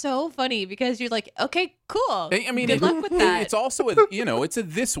 That is so funny, because you're like, okay, cool. I mean, good luck with that. It's also it's a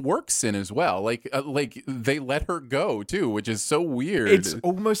this works sin as well. Like they let her go too, which is so weird. It's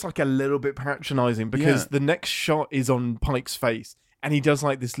almost like a little bit patronizing, because the next shot is on Pike's face, and he does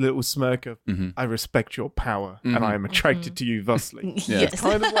like this little smirk of, I respect your power, and I am attracted to you thusly. Yes. It's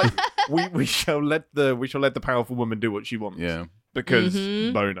kind of like we shall let the powerful woman do what she wants. Yeah. Because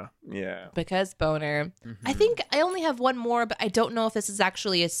boner. Yeah. Because boner. I think I only have one more, but I don't know if this is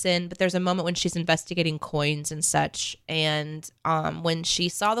actually a sin, but there's a moment when she's investigating coins and such, and when she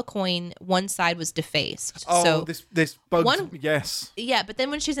saw the coin, one side was defaced. Oh, so this bugs, yes. Yeah, but then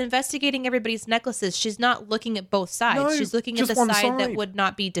when she's investigating everybody's necklaces, she's not looking at both sides. No, she's looking at the side that would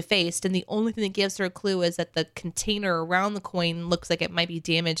not be defaced, and the only thing that gives her a clue is that the container around the coin looks like it might be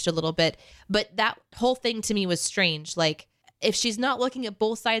damaged a little bit. But that whole thing to me was strange. Like, if she's not looking at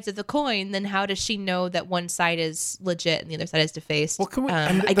both sides of the coin, then how does she know that one side is legit and the other side is defaced? Well, can we,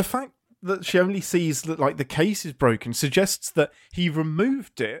 and the fact that she only sees that like the case is broken suggests that he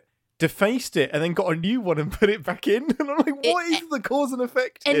removed it, defaced it, and then got a new one and put it back in. And I'm like, what is the cause and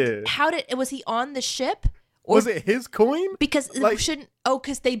effect here? And was he on the ship? Or was it his coin? Because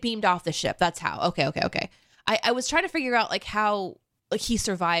because they beamed off the ship. That's how. Okay. I was trying to figure out like how he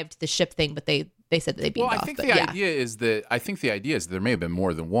survived the ship thing, but they they said that they beamed Well, off. I think the idea is that there may have been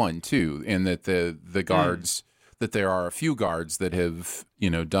more than one too, and that the guards that there are a few guards that have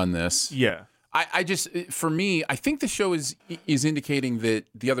done this. Yeah. I just, for me, I think the show is indicating that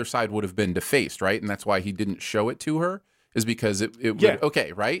the other side would have been defaced, right? And that's why he didn't show it to her, is because it would,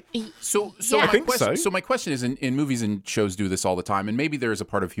 okay, right? So my question is, in movies and shows do this all the time, and maybe there is a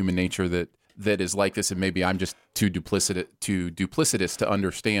part of human nature that is like this, and maybe I'm just too duplicitous to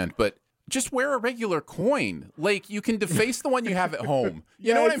understand, but just wear a regular coin. Like, you can deface the one you have at home.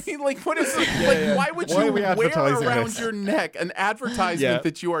 You know what I mean? Like, what is why would you wear around your neck an advertisement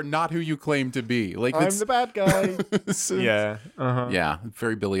that you are not who you claim to be? Like, I'm the bad guy. Yeah,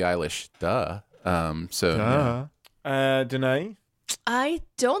 very Billie Eilish. Duh. Danae? I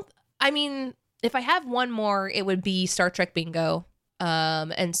mean, if I have one more, it would be Star Trek Bingo.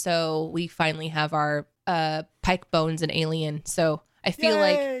 And so we finally have our Pike Bones and Alien. So I feel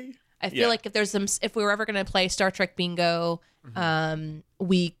like if we were ever going to play Star Trek Bingo,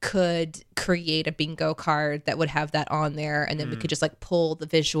 we could create a bingo card that would have that on there, and then we could just like pull the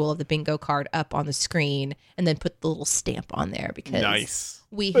visual of the bingo card up on the screen and then put the little stamp on there because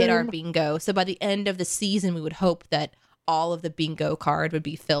we hit our bingo. So by the end of the season, we would hope that all of the bingo card would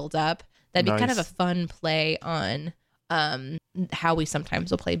be filled up. That'd be kind of a fun play on how we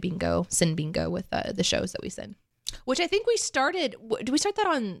sometimes will play bingo, send bingo with the shows that we send. Which I think we started. Did we start that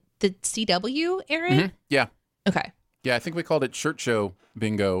on the CW, Aaron? Mm-hmm. Yeah. Okay. Yeah, I think we called it Shirt Show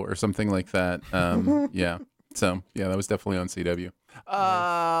Bingo or something like that. Yeah. So, yeah, that was definitely on CW.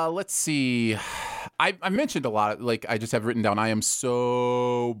 Let's see. I mentioned a lot. Like, I just have written down, I am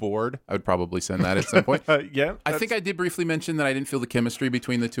so bored. I would probably send that at some point. I think I did briefly mention that I didn't feel the chemistry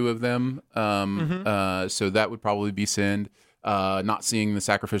between the two of them. So that would probably be send. Not seeing the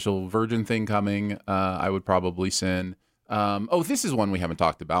sacrificial virgin thing coming, I would probably send. This is one we haven't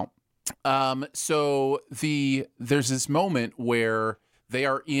talked about. So there's this moment where they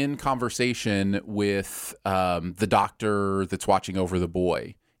are in conversation with the doctor that's watching over the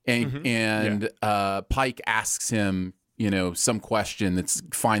boy, and Pike asks him, some question that's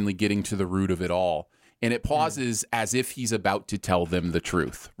finally getting to the root of it all. And it pauses as if he's about to tell them the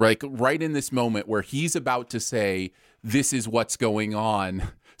truth. Right in this moment where he's about to say, this is what's going on.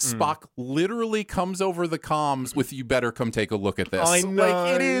 Spock literally comes over the comms with, you better come take a look at this. I know.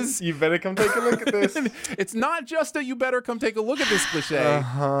 Like, it is. You better come take a look at this. It's not just a you better come take a look at this cliche.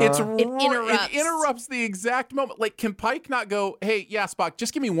 It interrupts the exact moment. Like, can Pike not go, hey, yeah, Spock,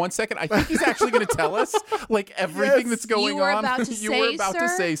 just give me 1 second. I think he's actually going to tell us, like, everything that's going on. You were about to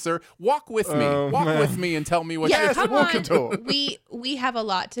say, sir. Walk with me. Walk with me and tell me what you're doing. We have a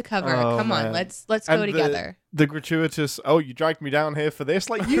lot to cover. Come on, let's go together. The gratuitous, you dragged me down here for this?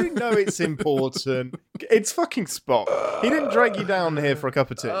 Like, it's important. It's fucking Spock. He didn't drag you down here for a cup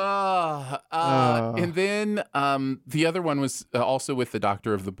of tea. And then the other one was also with the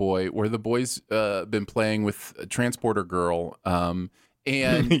doctor of the boy, where the boy's been playing with a transporter girl. And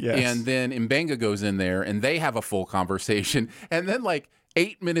then M'Benga goes in there, and they have a full conversation. And then, like,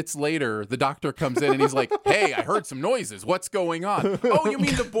 8 minutes later, the doctor comes in and he's like, hey, I heard some noises. What's going on? Oh, you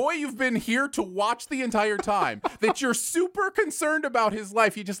mean the boy you've been here to watch the entire time, that you're super concerned about his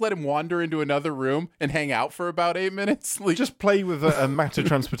life? You just let him wander into another room and hang out for about 8 minutes? Like, just play with a matter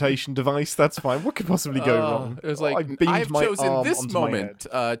transportation device. That's fine. What could possibly go wrong? It was like, I've chosen this moment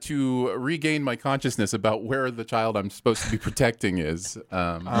to regain my consciousness about where the child I'm supposed to be protecting is.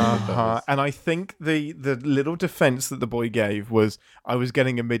 And I think the little defense that the boy gave was, I was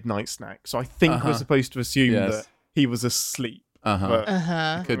getting a midnight snack, so I think we're supposed to assume that he was asleep. Could be.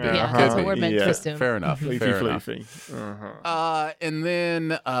 Yeah, Could that's be. what we're meant to assume. Fair enough. Floofy. And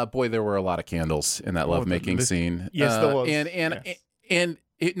then, boy, there were a lot of candles in that lovemaking scene. Yes, there was. And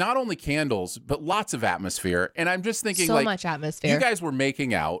it not only candles, but lots of atmosphere. And I'm just thinking, so much atmosphere. You guys were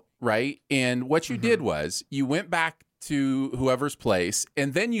making out, right? And what you did was you went back to whoever's place,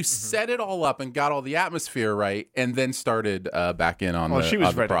 and then you set it all up and got all the atmosphere right, and then started back in on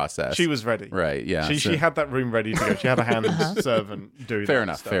the process. She was ready. Right, yeah. She had that room ready to go. She had a hand servant doing fair that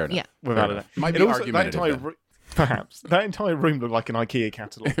enough, stuff. fair enough. Yeah. Without it. Might be argumentative. Perhaps. That entire room looked like an IKEA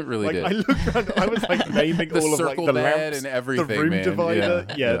catalogue. It really did. I looked around, I was like naming all of like the lamps and everything, the room man. divider,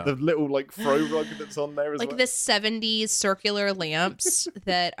 the little like throw rug that's on there as like well. the 70s circular lamps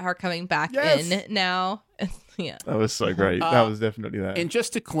that are coming back in now. Yeah. That was so great. That was definitely that. And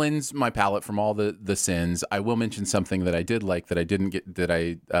just to cleanse my palate from all the sins, I will mention something that I did like that I didn't get, that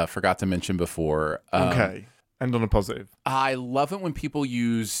I forgot to mention before. Okay. And on a positive. I love it when people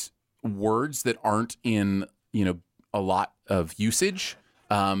use words that aren't in, a lot of usage,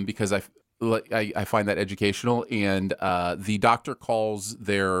 because I find that educational. And the doctor calls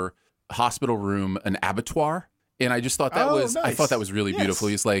their hospital room an abattoir. And I just thought that nice. I thought that was really beautiful.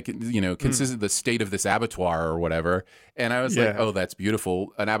 He's like, consider the state of this abattoir or whatever. And I was like, oh, that's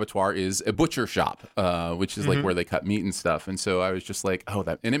beautiful. An abattoir is a butcher shop, which is like where they cut meat and stuff. And so I was just like,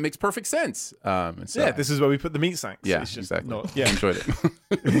 and it makes perfect sense. And so this is where we put the meat sacks. Yeah, it's just exactly. I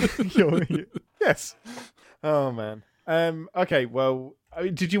enjoyed it. Yes. Oh man. Okay. Well,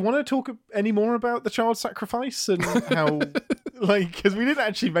 did you want to talk any more about the child sacrifice and how, because we didn't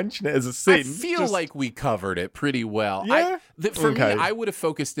actually mention it as a sin. I feel like we covered it pretty well. Yeah. For me, I would have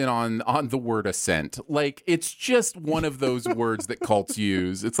focused in on the word ascent. Like, it's just one of those words that cults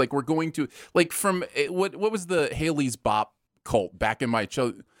use. It's like we're going to from what was the Haley's Bop cult back in my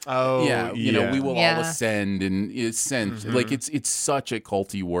childhood? Oh, yeah, we will all ascend and ascend. Like it's such a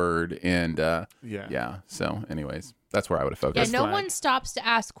culty word, and So, anyways, that's where I would have focused. Yeah, no one stops to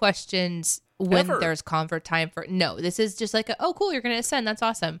ask questions when there's convert time for. No, this is just like, oh, cool, you're gonna ascend. That's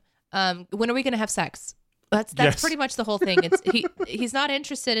awesome. When are we gonna have sex? That's pretty much the whole thing. It's he's not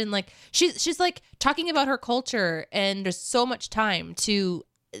interested in like she's like talking about her culture, and there's so much time to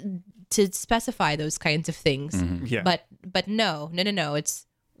specify those kinds of things. Yeah. But no. It's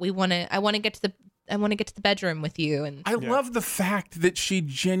I want to get to the bedroom with you. And I love the fact that she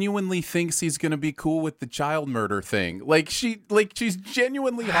genuinely thinks he's going to be cool with the child murder thing. She's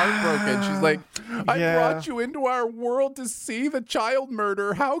genuinely heartbroken. She's like, I brought you into our world to see the child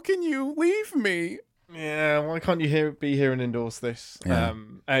murder. How can you leave me? Yeah, why can't you be here and endorse this? Yeah.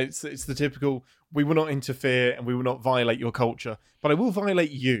 It's the typical, we will not interfere and we will not violate your culture, but I will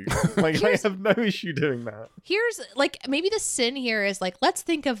violate you. I have no issue doing that. Here's maybe the sin here is let's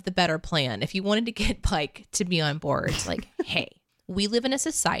think of the better plan. If you wanted to get Pike to be on board, hey, we live in a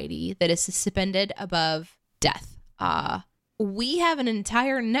society that is suspended above death. We have an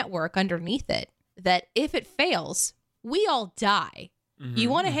entire network underneath it that if it fails, we all die.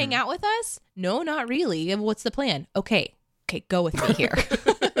 You want to hang out with us? No, not really. What's the plan? Okay, go with me here.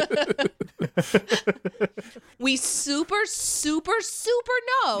 We super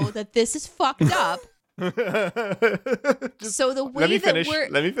know that this is fucked up. So the way Let me finish.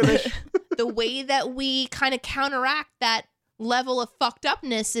 The way that we kind of counteract that level of fucked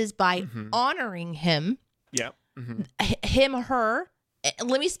upness is by honoring him. Yeah. Him, her.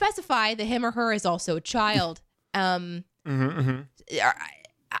 Let me specify that him or her is also a child. I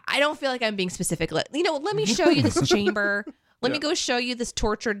don't feel like I'm being specific. Let me show you this chamber. Let me go show you this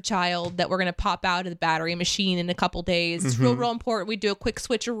tortured child that we're going to pop out of the battery machine in a couple days. It's real important. We do a quick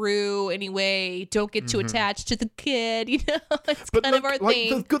switcheroo anyway. Don't get too attached to the kid. It's kind of our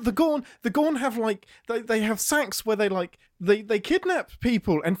thing. The Gorn have they have sacks where they kidnap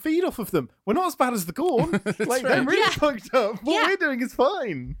people and feed off of them. We're not as bad as the Gorn. They're really fucked up. What we're doing is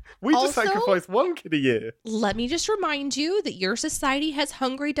fine. We just sacrifice one kid a year. Let me just remind you that your society has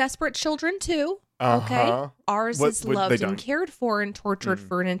hungry, desperate children too. Okay, ours is loved and cared for and tortured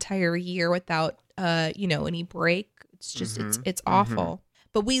for an entire year without, any break. It's just it's awful.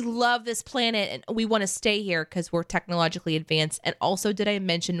 But we love this planet and we want to stay here because we're technologically advanced. And also, did I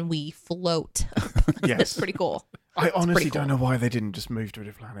mention we float? Yes, that's pretty cool. I honestly don't know why they didn't just move to a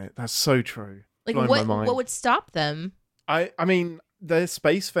different planet. That's so true. What would stop them? I mean. They're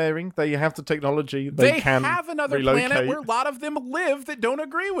spacefaring. They have the technology. They can have another relocate. planet where a lot of them live that don't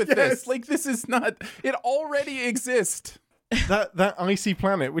agree with this. This is not. It already exists. That icy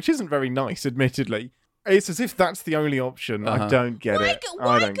planet, which isn't very nice, admittedly. It's as if that's the only option. I don't get it.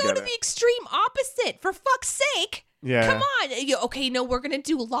 Why go to the extreme opposite? For fuck's sake! Yeah. Come on. Okay, no, we're gonna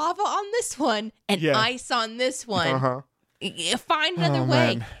do lava on this one and ice on this one. Find another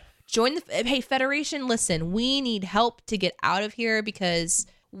way. Man. Join the Federation. Listen, we need help to get out of here because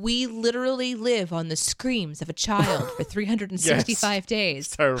we literally live on the screams of a child for 365 days.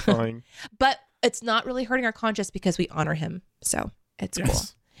 It's terrifying. But it's not really hurting our conscience because we honor him. So it's cool.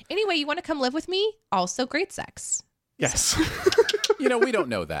 Anyway, you want to come live with me? Also great sex. Yes. We don't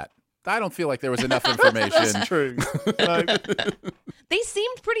know that. I don't feel like there was enough information. That's true. They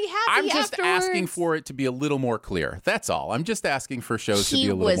seemed pretty happy I'm just afterwards. asking for it to be a little more clear. That's all. I'm just asking for shows to be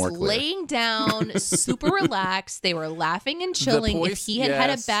a little more clear. He was laying down, super relaxed. They were laughing and chilling. If he had had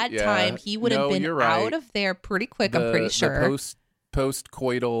a bad time, he would have been out of there pretty quick, I'm pretty sure. The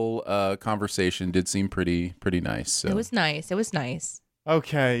post-coital conversation did seem pretty nice. So. It was nice.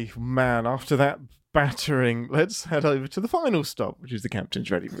 Okay, man, after that battering, let's head over to the final stop, which is the captain's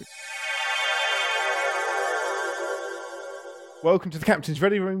ready room. Welcome to the Captain's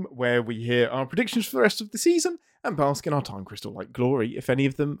Ready Room, where we hear our predictions for the rest of the season and bask in our time crystal-like glory, if any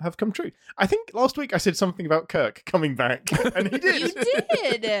of them have come true. I think last week I said something about Kirk coming back, and he did. You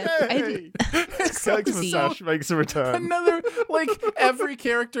did. Hey! Kirk's moustache makes a return. Another, like, every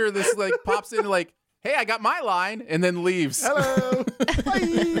character this, like, pops in, like, hey, I got my line, and then leaves. Hello.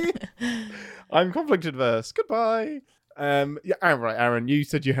 Bye. I'm conflict adverse. Goodbye. Yeah, right, Aaron. You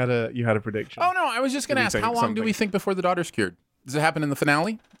said you had a prediction. Oh no, I was just going to ask, how long do we think before the daughter's cured? Does it happen in the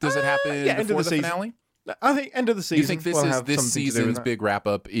finale? Does it happen before the finale? I think end of the season. You think this season's big wrap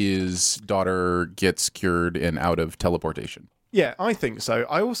up is daughter gets cured and out of teleportation? Yeah, I think so.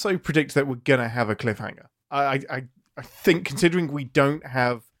 I also predict that we're gonna have a cliffhanger. I think, considering we don't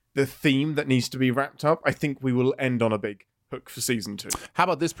have the theme that needs to be wrapped up, I think we will end on a big hook for season 2. How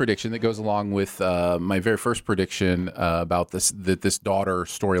about this prediction that goes along with my very first prediction about this daughter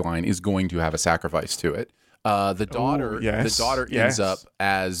storyline is going to have a sacrifice to it. The daughter ends up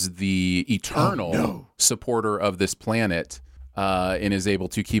as the eternal supporter of this planet and is able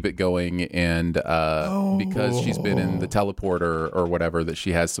to keep it going. And because she's been in the teleporter or whatever, that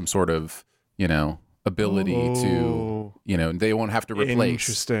she has some sort of, ability to, they won't have to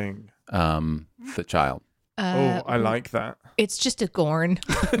replace the child. I like that. It's just a Gorn.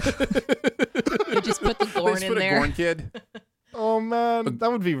 You just put the Gorn in there. A Gorn kid. Oh man, that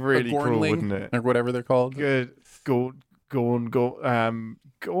would be really cool, wouldn't it? Or whatever they're called. Good. Gorn.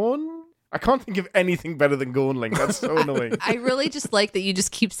 I can't think of anything better than Gornling. That's so annoying. I really just like that you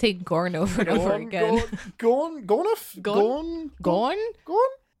just keep saying Gorn over and over again. Gorn.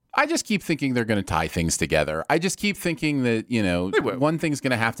 I just keep thinking they're going to tie things together. I just keep thinking that, one thing's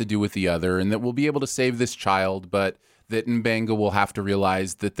going to have to do with the other, and that we'll be able to save this child, but that M'Benga will have to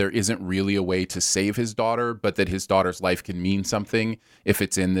realize that there isn't really a way to save his daughter, but that his daughter's life can mean something if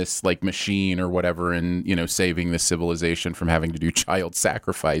it's in this like machine or whatever, and saving this civilization from having to do child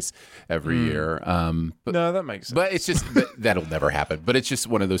sacrifice every year. No, that makes sense. But it's just that'll never happen. But it's just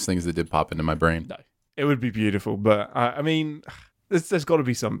one of those things that did pop into my brain. No, it would be beautiful, but I mean, there's got to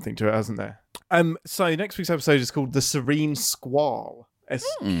be something to it, hasn't there? So next week's episode is called The Serene Squall.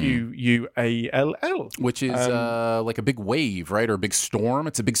 Squall. Which is like a big wave, right? Or a big storm.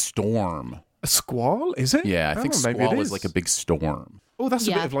 It's a big storm. A squall, is it? Yeah, I think squall is like a big storm. Oh, that's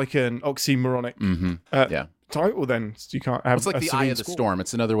a bit of like an oxymoronic title then. So you can't have it's like the eye of the storm.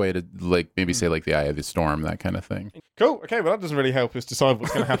 It's another way to like maybe say like the eye of the storm, that kind of thing. Cool. Okay, well that doesn't really help us decide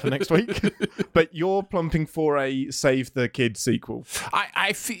what's going to happen next week. But you're plumping for a Save the Kid sequel.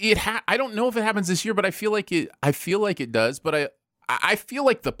 I don't know if it happens this year, but I feel like it does, but I feel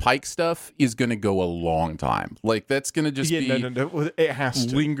like the Pike stuff is going to go a long time. Like, that's going to just be no. It has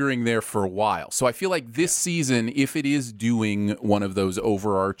to. Lingering there for a while. So I feel like this season, if it is doing one of those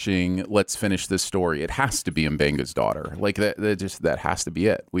overarching, let's finish this story, it has to be M'Benga's daughter. Like, that has to be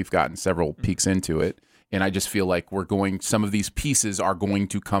it. We've gotten several peeks into it. And I just feel like some of these pieces are going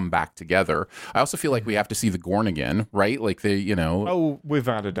to come back together. I also feel like we have to see the Gorn again, right? Like Oh,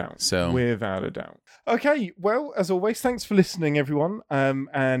 without a doubt. Without a doubt. Okay, well, as always, thanks for listening, everyone.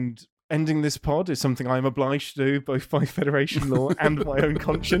 And ending this pod is something I'm obliged to do, both by Federation law and my own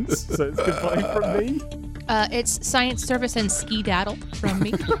conscience. So it's goodbye from me. It's science service and ski-daddle from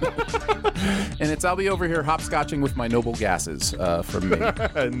me. And I'll be over here hopscotching with my noble gases from me.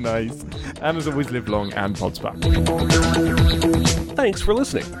 Nice. And as always, live long and pods back. Thanks for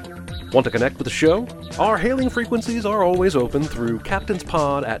listening. Want to connect with the show? Our hailing frequencies are always open through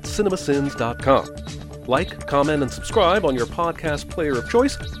captainspod@cinemasins.com. Like, comment, and subscribe on your podcast player of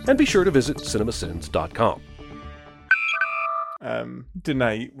choice, and be sure to visit cinemasins.com.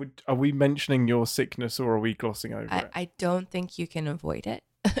 Danae, are we mentioning your sickness or are we glossing over it? I don't think you can avoid it.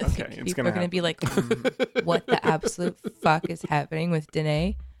 Okay, it's People are going to be like, what the absolute fuck is happening with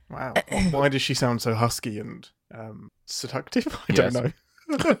Danae? Wow. Why does she sound so husky and seductive? I don't know.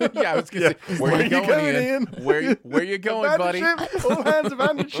 Yeah, I was going to say, where are you going, Ian? Where you going, buddy? All hands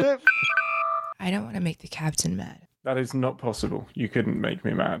abandoned ship. I don't want to make the captain mad. That is not possible. You couldn't make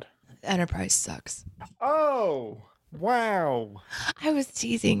me mad. Enterprise sucks. Oh, wow. I was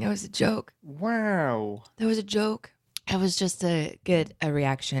teasing. It was a joke. Wow. That was a joke. It was just to get a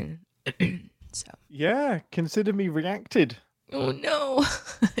reaction. So. Yeah, consider me reacted. Oh, no.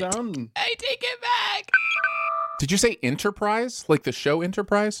 Done. I take it back. Did you say Enterprise? Like the show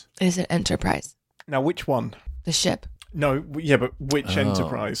Enterprise? Is it Enterprise? Now, which one? The ship. No, yeah, but which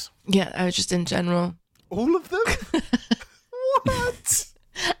Enterprise? Yeah, I was just in general. All of them? What?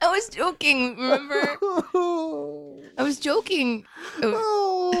 I was joking, remember? I was joking.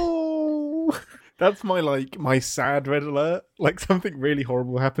 Oh. That's my sad red alert. Like something really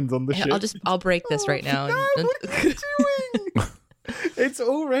horrible happens on the ship. I'll break this right now. Dad, what are you doing? It's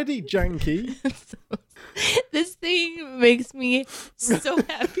already janky. This thing makes me so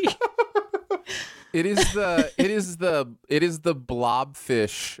happy. It is the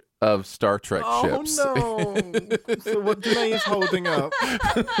blobfish of Star Trek ships. Oh no! So what Danae is holding up?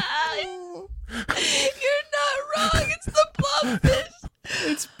 You're not wrong. It's the blobfish.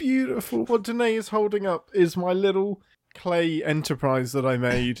 It's beautiful. What Danae is holding up is my little clay enterprise that I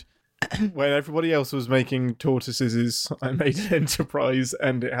made. When everybody else was making tortoises, I made an enterprise,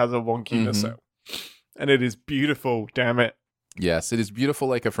 and it has a wonky nacelle. And it is beautiful, damn it. Yes, it is beautiful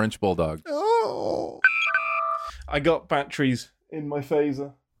like a French bulldog. Oh! I got batteries in my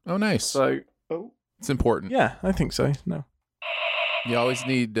phaser. Oh, nice. So, it's important. yeah, I think so. No. You always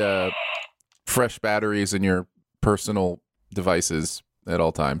need fresh batteries in your personal devices at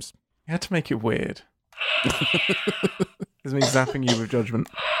all times. You had to make it weird. It's me zapping you with judgment.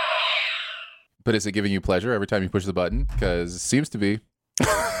 But is it giving you pleasure every time you push the button? Because it seems to be.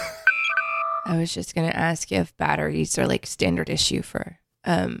 I was just going to ask if batteries are like standard issue for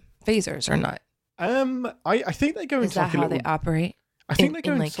phasers or not. I think they go Is into that like a how little... they operate? I think they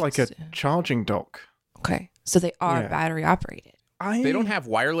go into like a charging dock. Okay. So they are Yeah. battery operated. They don't have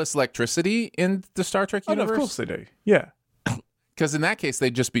wireless electricity in the Star Trek Oh, no, universe? of course they do. Yeah. Because in that case,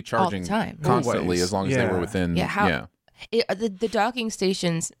 they'd just be charging time. constantly Always. as long as they were Yeah. within. Yeah, the docking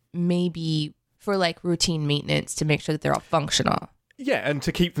stations may be for like routine maintenance to make sure that they're all functional. Yeah, and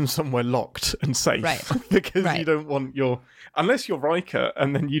to keep them somewhere locked and safe. Right. Because Right. you don't want unless you're Riker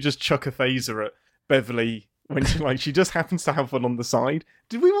and then you just chuck a phaser at Beverly when she just happens to have one on the side.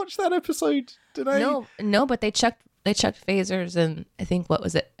 Did we watch that episode today? No, but they chucked phasers in, I think, what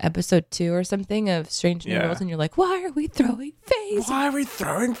was it, episode 2 or something of Strange New Yeah. Worlds, and you're like, why are we throwing phasers? Why are we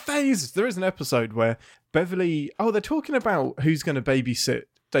throwing phasers? There is an episode where Beverly, they're talking about who's going to babysit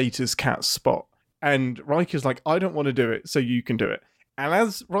Data's cat Spot. And Riker's like, I don't want to do it, so you can do it. And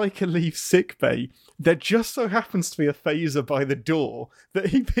as Riker leaves sickbay, there just so happens to be a phaser by the door that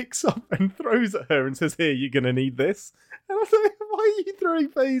he picks up and throws at her and says, here, you're going to need this. And I was like, why are you throwing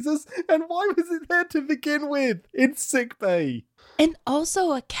phasers? And why was it there to begin with? It's sickbay. And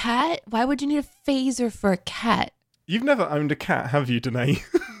also a cat? Why would you need a phaser for a cat? You've never owned a cat, have you, Danae?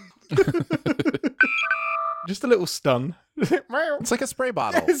 Just a little stun. It's like a spray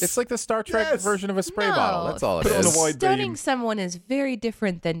bottle. Yes. It's like the Star Trek Yes. version of a spray No. bottle. That's all it Put it on is. a wide Stunning beam. someone is very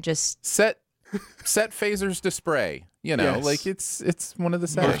different than just... Set phasers to spray. You know, Yes. like it's one of the If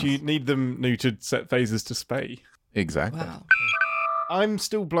settings. you need them neutered, set phasers to spay. Exactly. Wow. I'm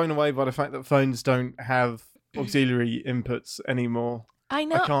still blown away by the fact that phones don't have auxiliary inputs anymore. I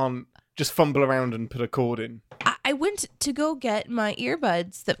know. I can't just fumble around and put a cord in. I went to go get my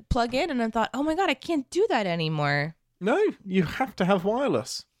earbuds that plug in, and I thought, oh my God, I can't do that anymore. No, you have to have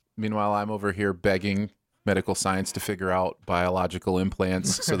wireless. Meanwhile, I'm over here begging medical science to figure out biological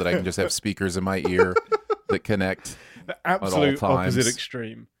implants so that I can just have speakers in my ear that connect. The absolute all opposite times.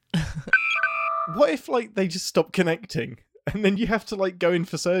 extreme. What if they just stop connecting and then you have to go in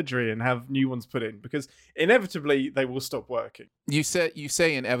for surgery and have new ones put in because inevitably they will stop working. You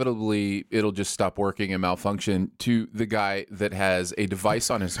say inevitably it'll just stop working and malfunction to the guy that has a device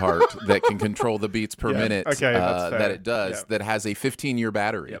on his heart that can control the beats per minute okay, that's fair. that it does Yeah. that has a 15-year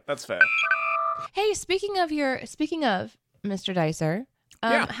battery. Yep, that's fair. Hey, speaking of Mr. Dicer,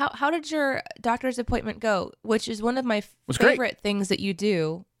 Yeah. how did your doctor's appointment go? Which is one of my was great. favorite things that you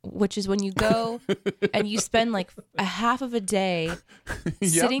do, which is when you go and you spend like a half of a day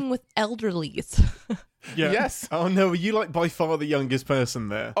sitting with elderlies. Yeah. Yes. Oh no, were you by far the youngest person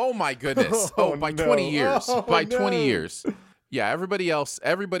there? Oh my goodness. Oh, by no. 20 years. Oh, by no. 20 years. Yeah, everybody else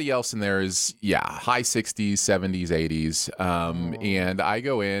in there is high 60s, 70s, 80s. And I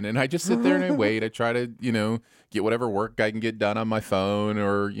go in and I just sit there and I wait. I try to, get whatever work I can get done on my phone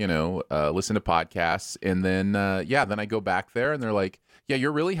or, listen to podcasts. And then then I go back there and they're like, "Yeah,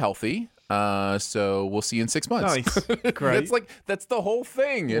 you're really healthy. So we'll see you in 6 months." Nice. Great. That's the whole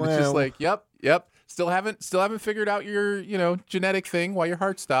thing. And it's just Wow. like, yep. Still haven't figured out your, genetic thing why your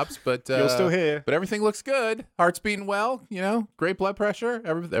heart stops, but You're still here. But everything looks good. Heart's beating well, great blood pressure.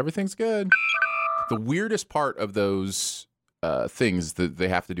 Everything's good. The weirdest part of those things that they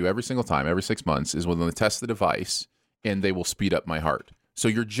have to do every single time, every 6 months, is when they test the device and they will speed up my heart. So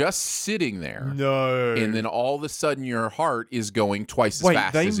you're just sitting there. No. And then all of a sudden your heart is going twice as Wait,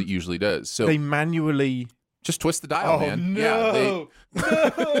 fast as it usually does. So they manually... just twist the dial, man. No.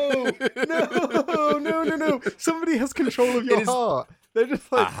 No. Somebody has control of your heart. They're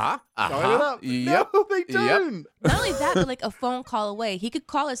just like, dial it up. Yep. No, they don't. Not only that, but like a phone call away. He could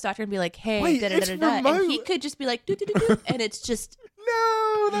call his doctor and be like, "Hey, Wait, da da it's da da," and he remote. could just be like, "Do do do do," and it's just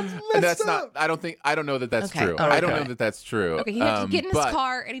No. That's not. I don't know that that's Okay, true. all right, I don't all know right. that that's true. Okay, he'd have to get in his but-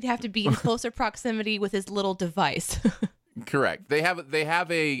 car and he'd have to be in closer proximity with his little device. Correct. They have a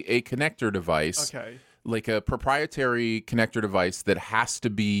connector device. Okay. Like a proprietary connector device that has to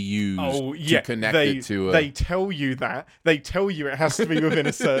be used to connect it to a... They tell you that. They tell you it has to be within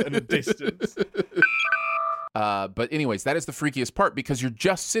a certain distance. But anyways, that is the freakiest part because you're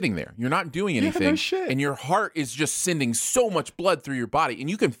just sitting there. You're not doing anything. no shit. And your heart is just sending so much blood through your body. And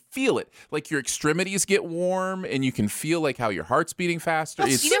you can feel it. Like your extremities get warm and you can feel like how your heart's beating faster.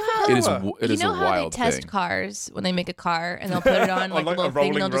 That's It's, You know how- it is, You it is you know a how wild they test thing. cars when they make a car and they'll put it on like, like a a little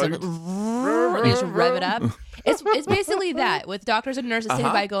thing and they'll just rolling like, they just rev it up. It's basically that with doctors and nurses sitting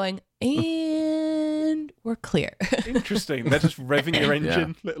by going, and we're clear. Interesting. They're just revving your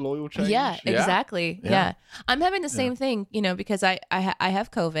engine, little oil change. Yeah, Yeah. exactly. Yeah. Yeah. I'm having the same thing, because I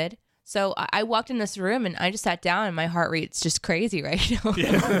have COVID. So I walked in this room and I just sat down and my heart rate's just crazy right now.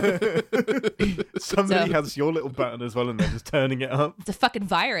 Somebody So- has your little button as well and they're just turning it up. It's a fucking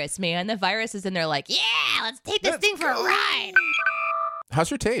virus, man. The virus is in there like, yeah, let's take this thing for a ride. How's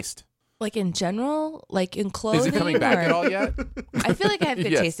your taste? Like in general, like in clothing. Is it coming back or- at all yet? I feel like I have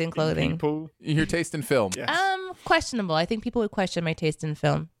good Yes. taste in clothing. People. Your taste in film? Yes. Questionable. I think people would question my taste in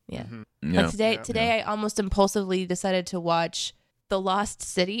film. Yeah. Yeah. Like today I almost impulsively decided to watch The Lost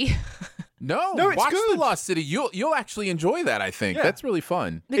City No, No, it's watch good. The Lost City. You'll actually enjoy that, I think. Yeah. That's really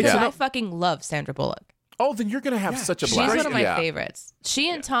fun. because Yeah. I fucking love Sandra Bullock. Oh, then you're going to have such a She's blast. one of my Yeah. favorites. She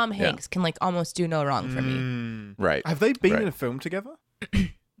and Tom Hanks can like almost do no wrong for me. Right. Have they been Right. in a film together?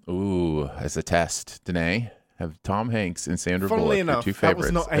 Ooh, as a test, Danae, have Tom Hanks and Sandra Funnily Bullock, your enough, two that was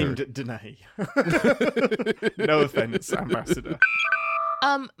favorites. not aimed at Danae. No offense, Ambassador.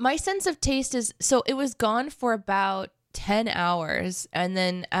 My sense of taste is so it was gone for about 10 hours and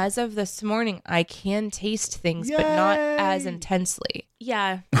then as of this morning I can taste things but not as Yay! intensely.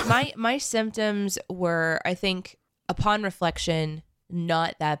 Yeah, my symptoms were, I think, upon reflection,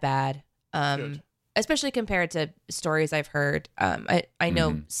 not that bad. Good. Especially compared to stories I've heard. I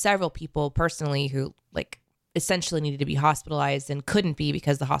know several people personally who like essentially needed to be hospitalized and couldn't be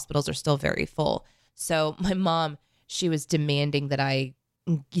because the hospitals are still very full. So my mom, she was demanding that I,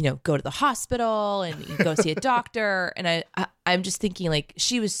 go to the hospital and go see a doctor. And I'm just thinking like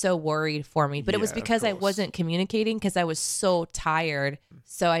she was so worried for me, but it was Yeah, of because I course. wasn't communicating because I was so tired.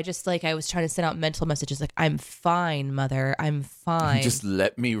 So I just I was trying to send out mental messages like, I'm fine, mother. I'm fine. Just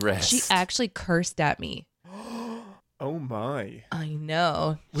let me rest. She actually cursed at me. Oh my. I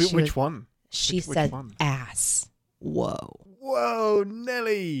know. Which She was- one? She Which said one? ass. Whoa. Whoa,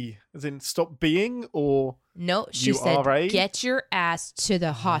 Nelly. As in stop being or No, she You said, RA? get your ass to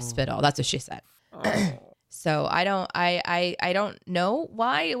the hospital. That's what she said. So I don't know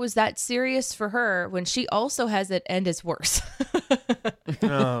why it was that serious for her when she also has it and is worse.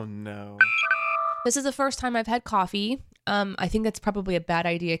 oh no. This is the first time I've had coffee. I think that's probably a bad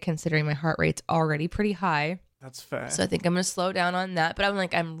idea considering my heart rate's already pretty high. That's fair. So I think I'm going to slow down on that. But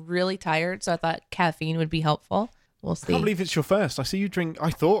I'm really tired. So I thought caffeine would be helpful. We'll I see. can't believe it's your first. I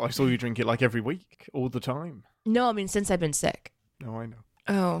thought I saw you drink it like every week, all the time. No, I mean, since I've been sick. No, I know.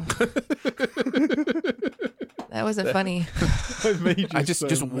 Oh. That wasn't funny. I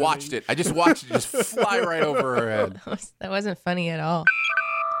just watched it. I just watched it just fly right over her head. That wasn't funny at all.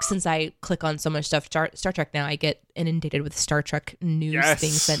 Since I click on so much stuff, Star Trek now, I get inundated with Star Trek news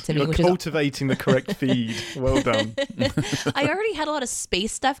things sent to me, You're which cultivating the correct feed. Well done. I already had a lot of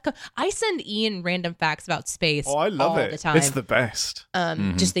space stuff. I send Ian random facts about space Oh, I love all it. the time. It's the best.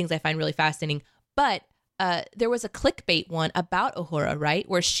 Just things I find really fascinating. But there was a clickbait one about Uhura, right?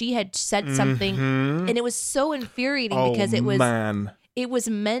 Where she had said something and it was so infuriating because it was man. it was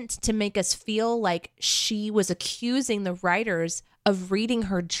meant to make us feel like she was accusing the writers of reading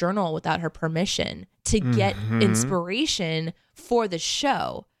her journal without her permission to get inspiration for the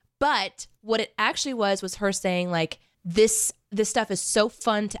show. But what it actually was her saying like, this stuff is so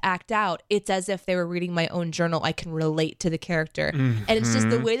fun to act out. It's as if they were reading my own journal. I can relate to the character. And it's just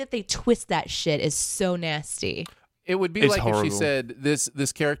the way that they twist that shit is so nasty. It would be It's like if horrible. she said, this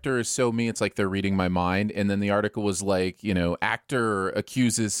character is so me, it's like they're reading my mind. And then the article was like, actor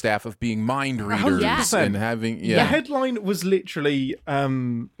accuses staff of being mind readers 100%. and having, The headline was literally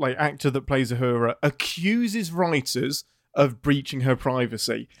like actor that plays Uhura accuses writers of breaching her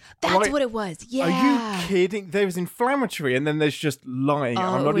privacy. That's Like, what it was. Yeah. Are you kidding? There's inflammatory and then there's just lying. Oh,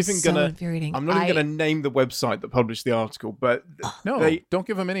 I'm it not was even so gonna infuriating. I'm not even gonna name the website that published the article, but No, they don't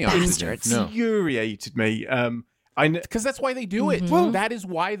give them any oxygen. No. infuriated me. Because that's why they do it. Mm-hmm. Well, that is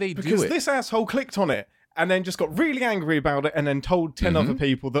why they do because it. this asshole clicked on it and then just got really angry about it and then told 10 other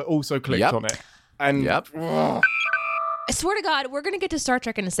people that also clicked Yep. on it. And Yep. ugh. I swear to God, we're going to get to Star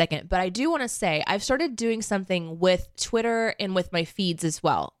Trek in a second, but I do want to say I've started doing something with Twitter and with my feeds as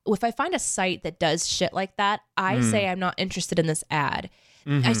well. If I find a site that does shit like that, I say I'm not interested in this ad.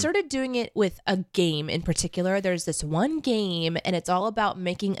 I started doing it with a game in particular. There's this one game, and it's all about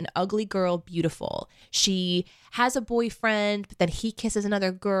making an ugly girl beautiful. She has a boyfriend, but then he kisses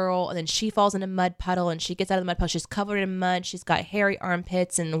another girl, and then she falls in a mud puddle, and she gets out of the mud puddle. She's covered in mud. She's got hairy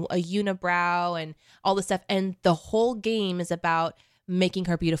armpits and a unibrow and all this stuff. And the whole game is about making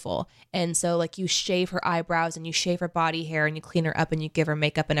her beautiful. And so like you shave her eyebrows and you shave her body hair and you clean her up and you give her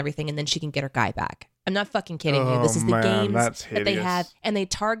makeup and everything, and then she can get her guy back. I'm not fucking kidding you. This is the games that they have, and they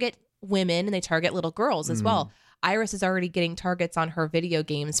target women and they target little girls as well. Iris is already getting targets on her video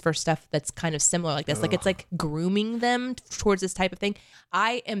games for stuff that's kind of similar like this. Like it's like grooming them towards this type of thing.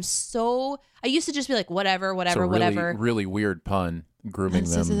 I used to just be like, whatever. Really weird pun. Grooming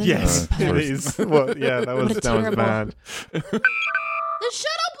them. Yes, it is. Well, yeah, that was bad. The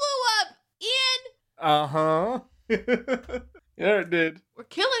shuttle blew up, Ian. Yeah, it did. We're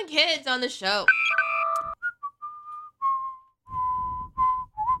killing kids on the show.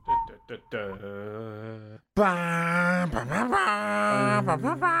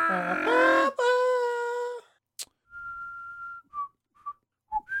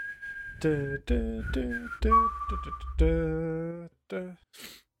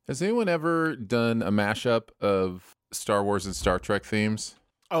 Has anyone ever done a mashup of Star Wars and Star Trek themes?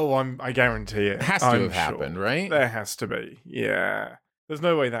 Oh, I guarantee it. It has to have happened, right? There has to be. Yeah. There's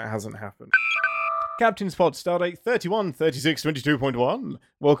no way that hasn't happened. Captain's Pod, stardate 313622.1.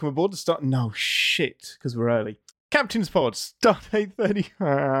 Welcome aboard to start. No shit, because we're early. Captain's Pod, stardate 30.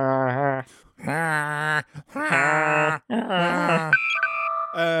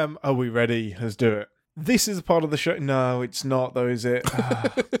 Are we ready? Let's do it. This is a part of the show. No, it's not, though, is it?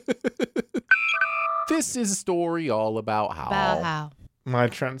 This is a story all about how my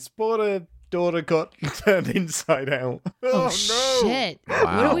transporter daughter got turned inside out. Oh no! Shit!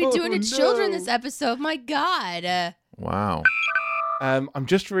 Wow. What are we doing to children this episode? My God! Wow. I'm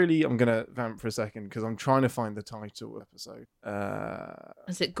gonna vamp for a second because I'm trying to find the title of the episode.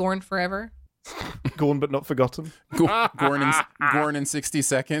 Is it Gorn Forever? Gorn but not forgotten. Gorn in 60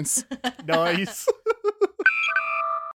 seconds. Nice.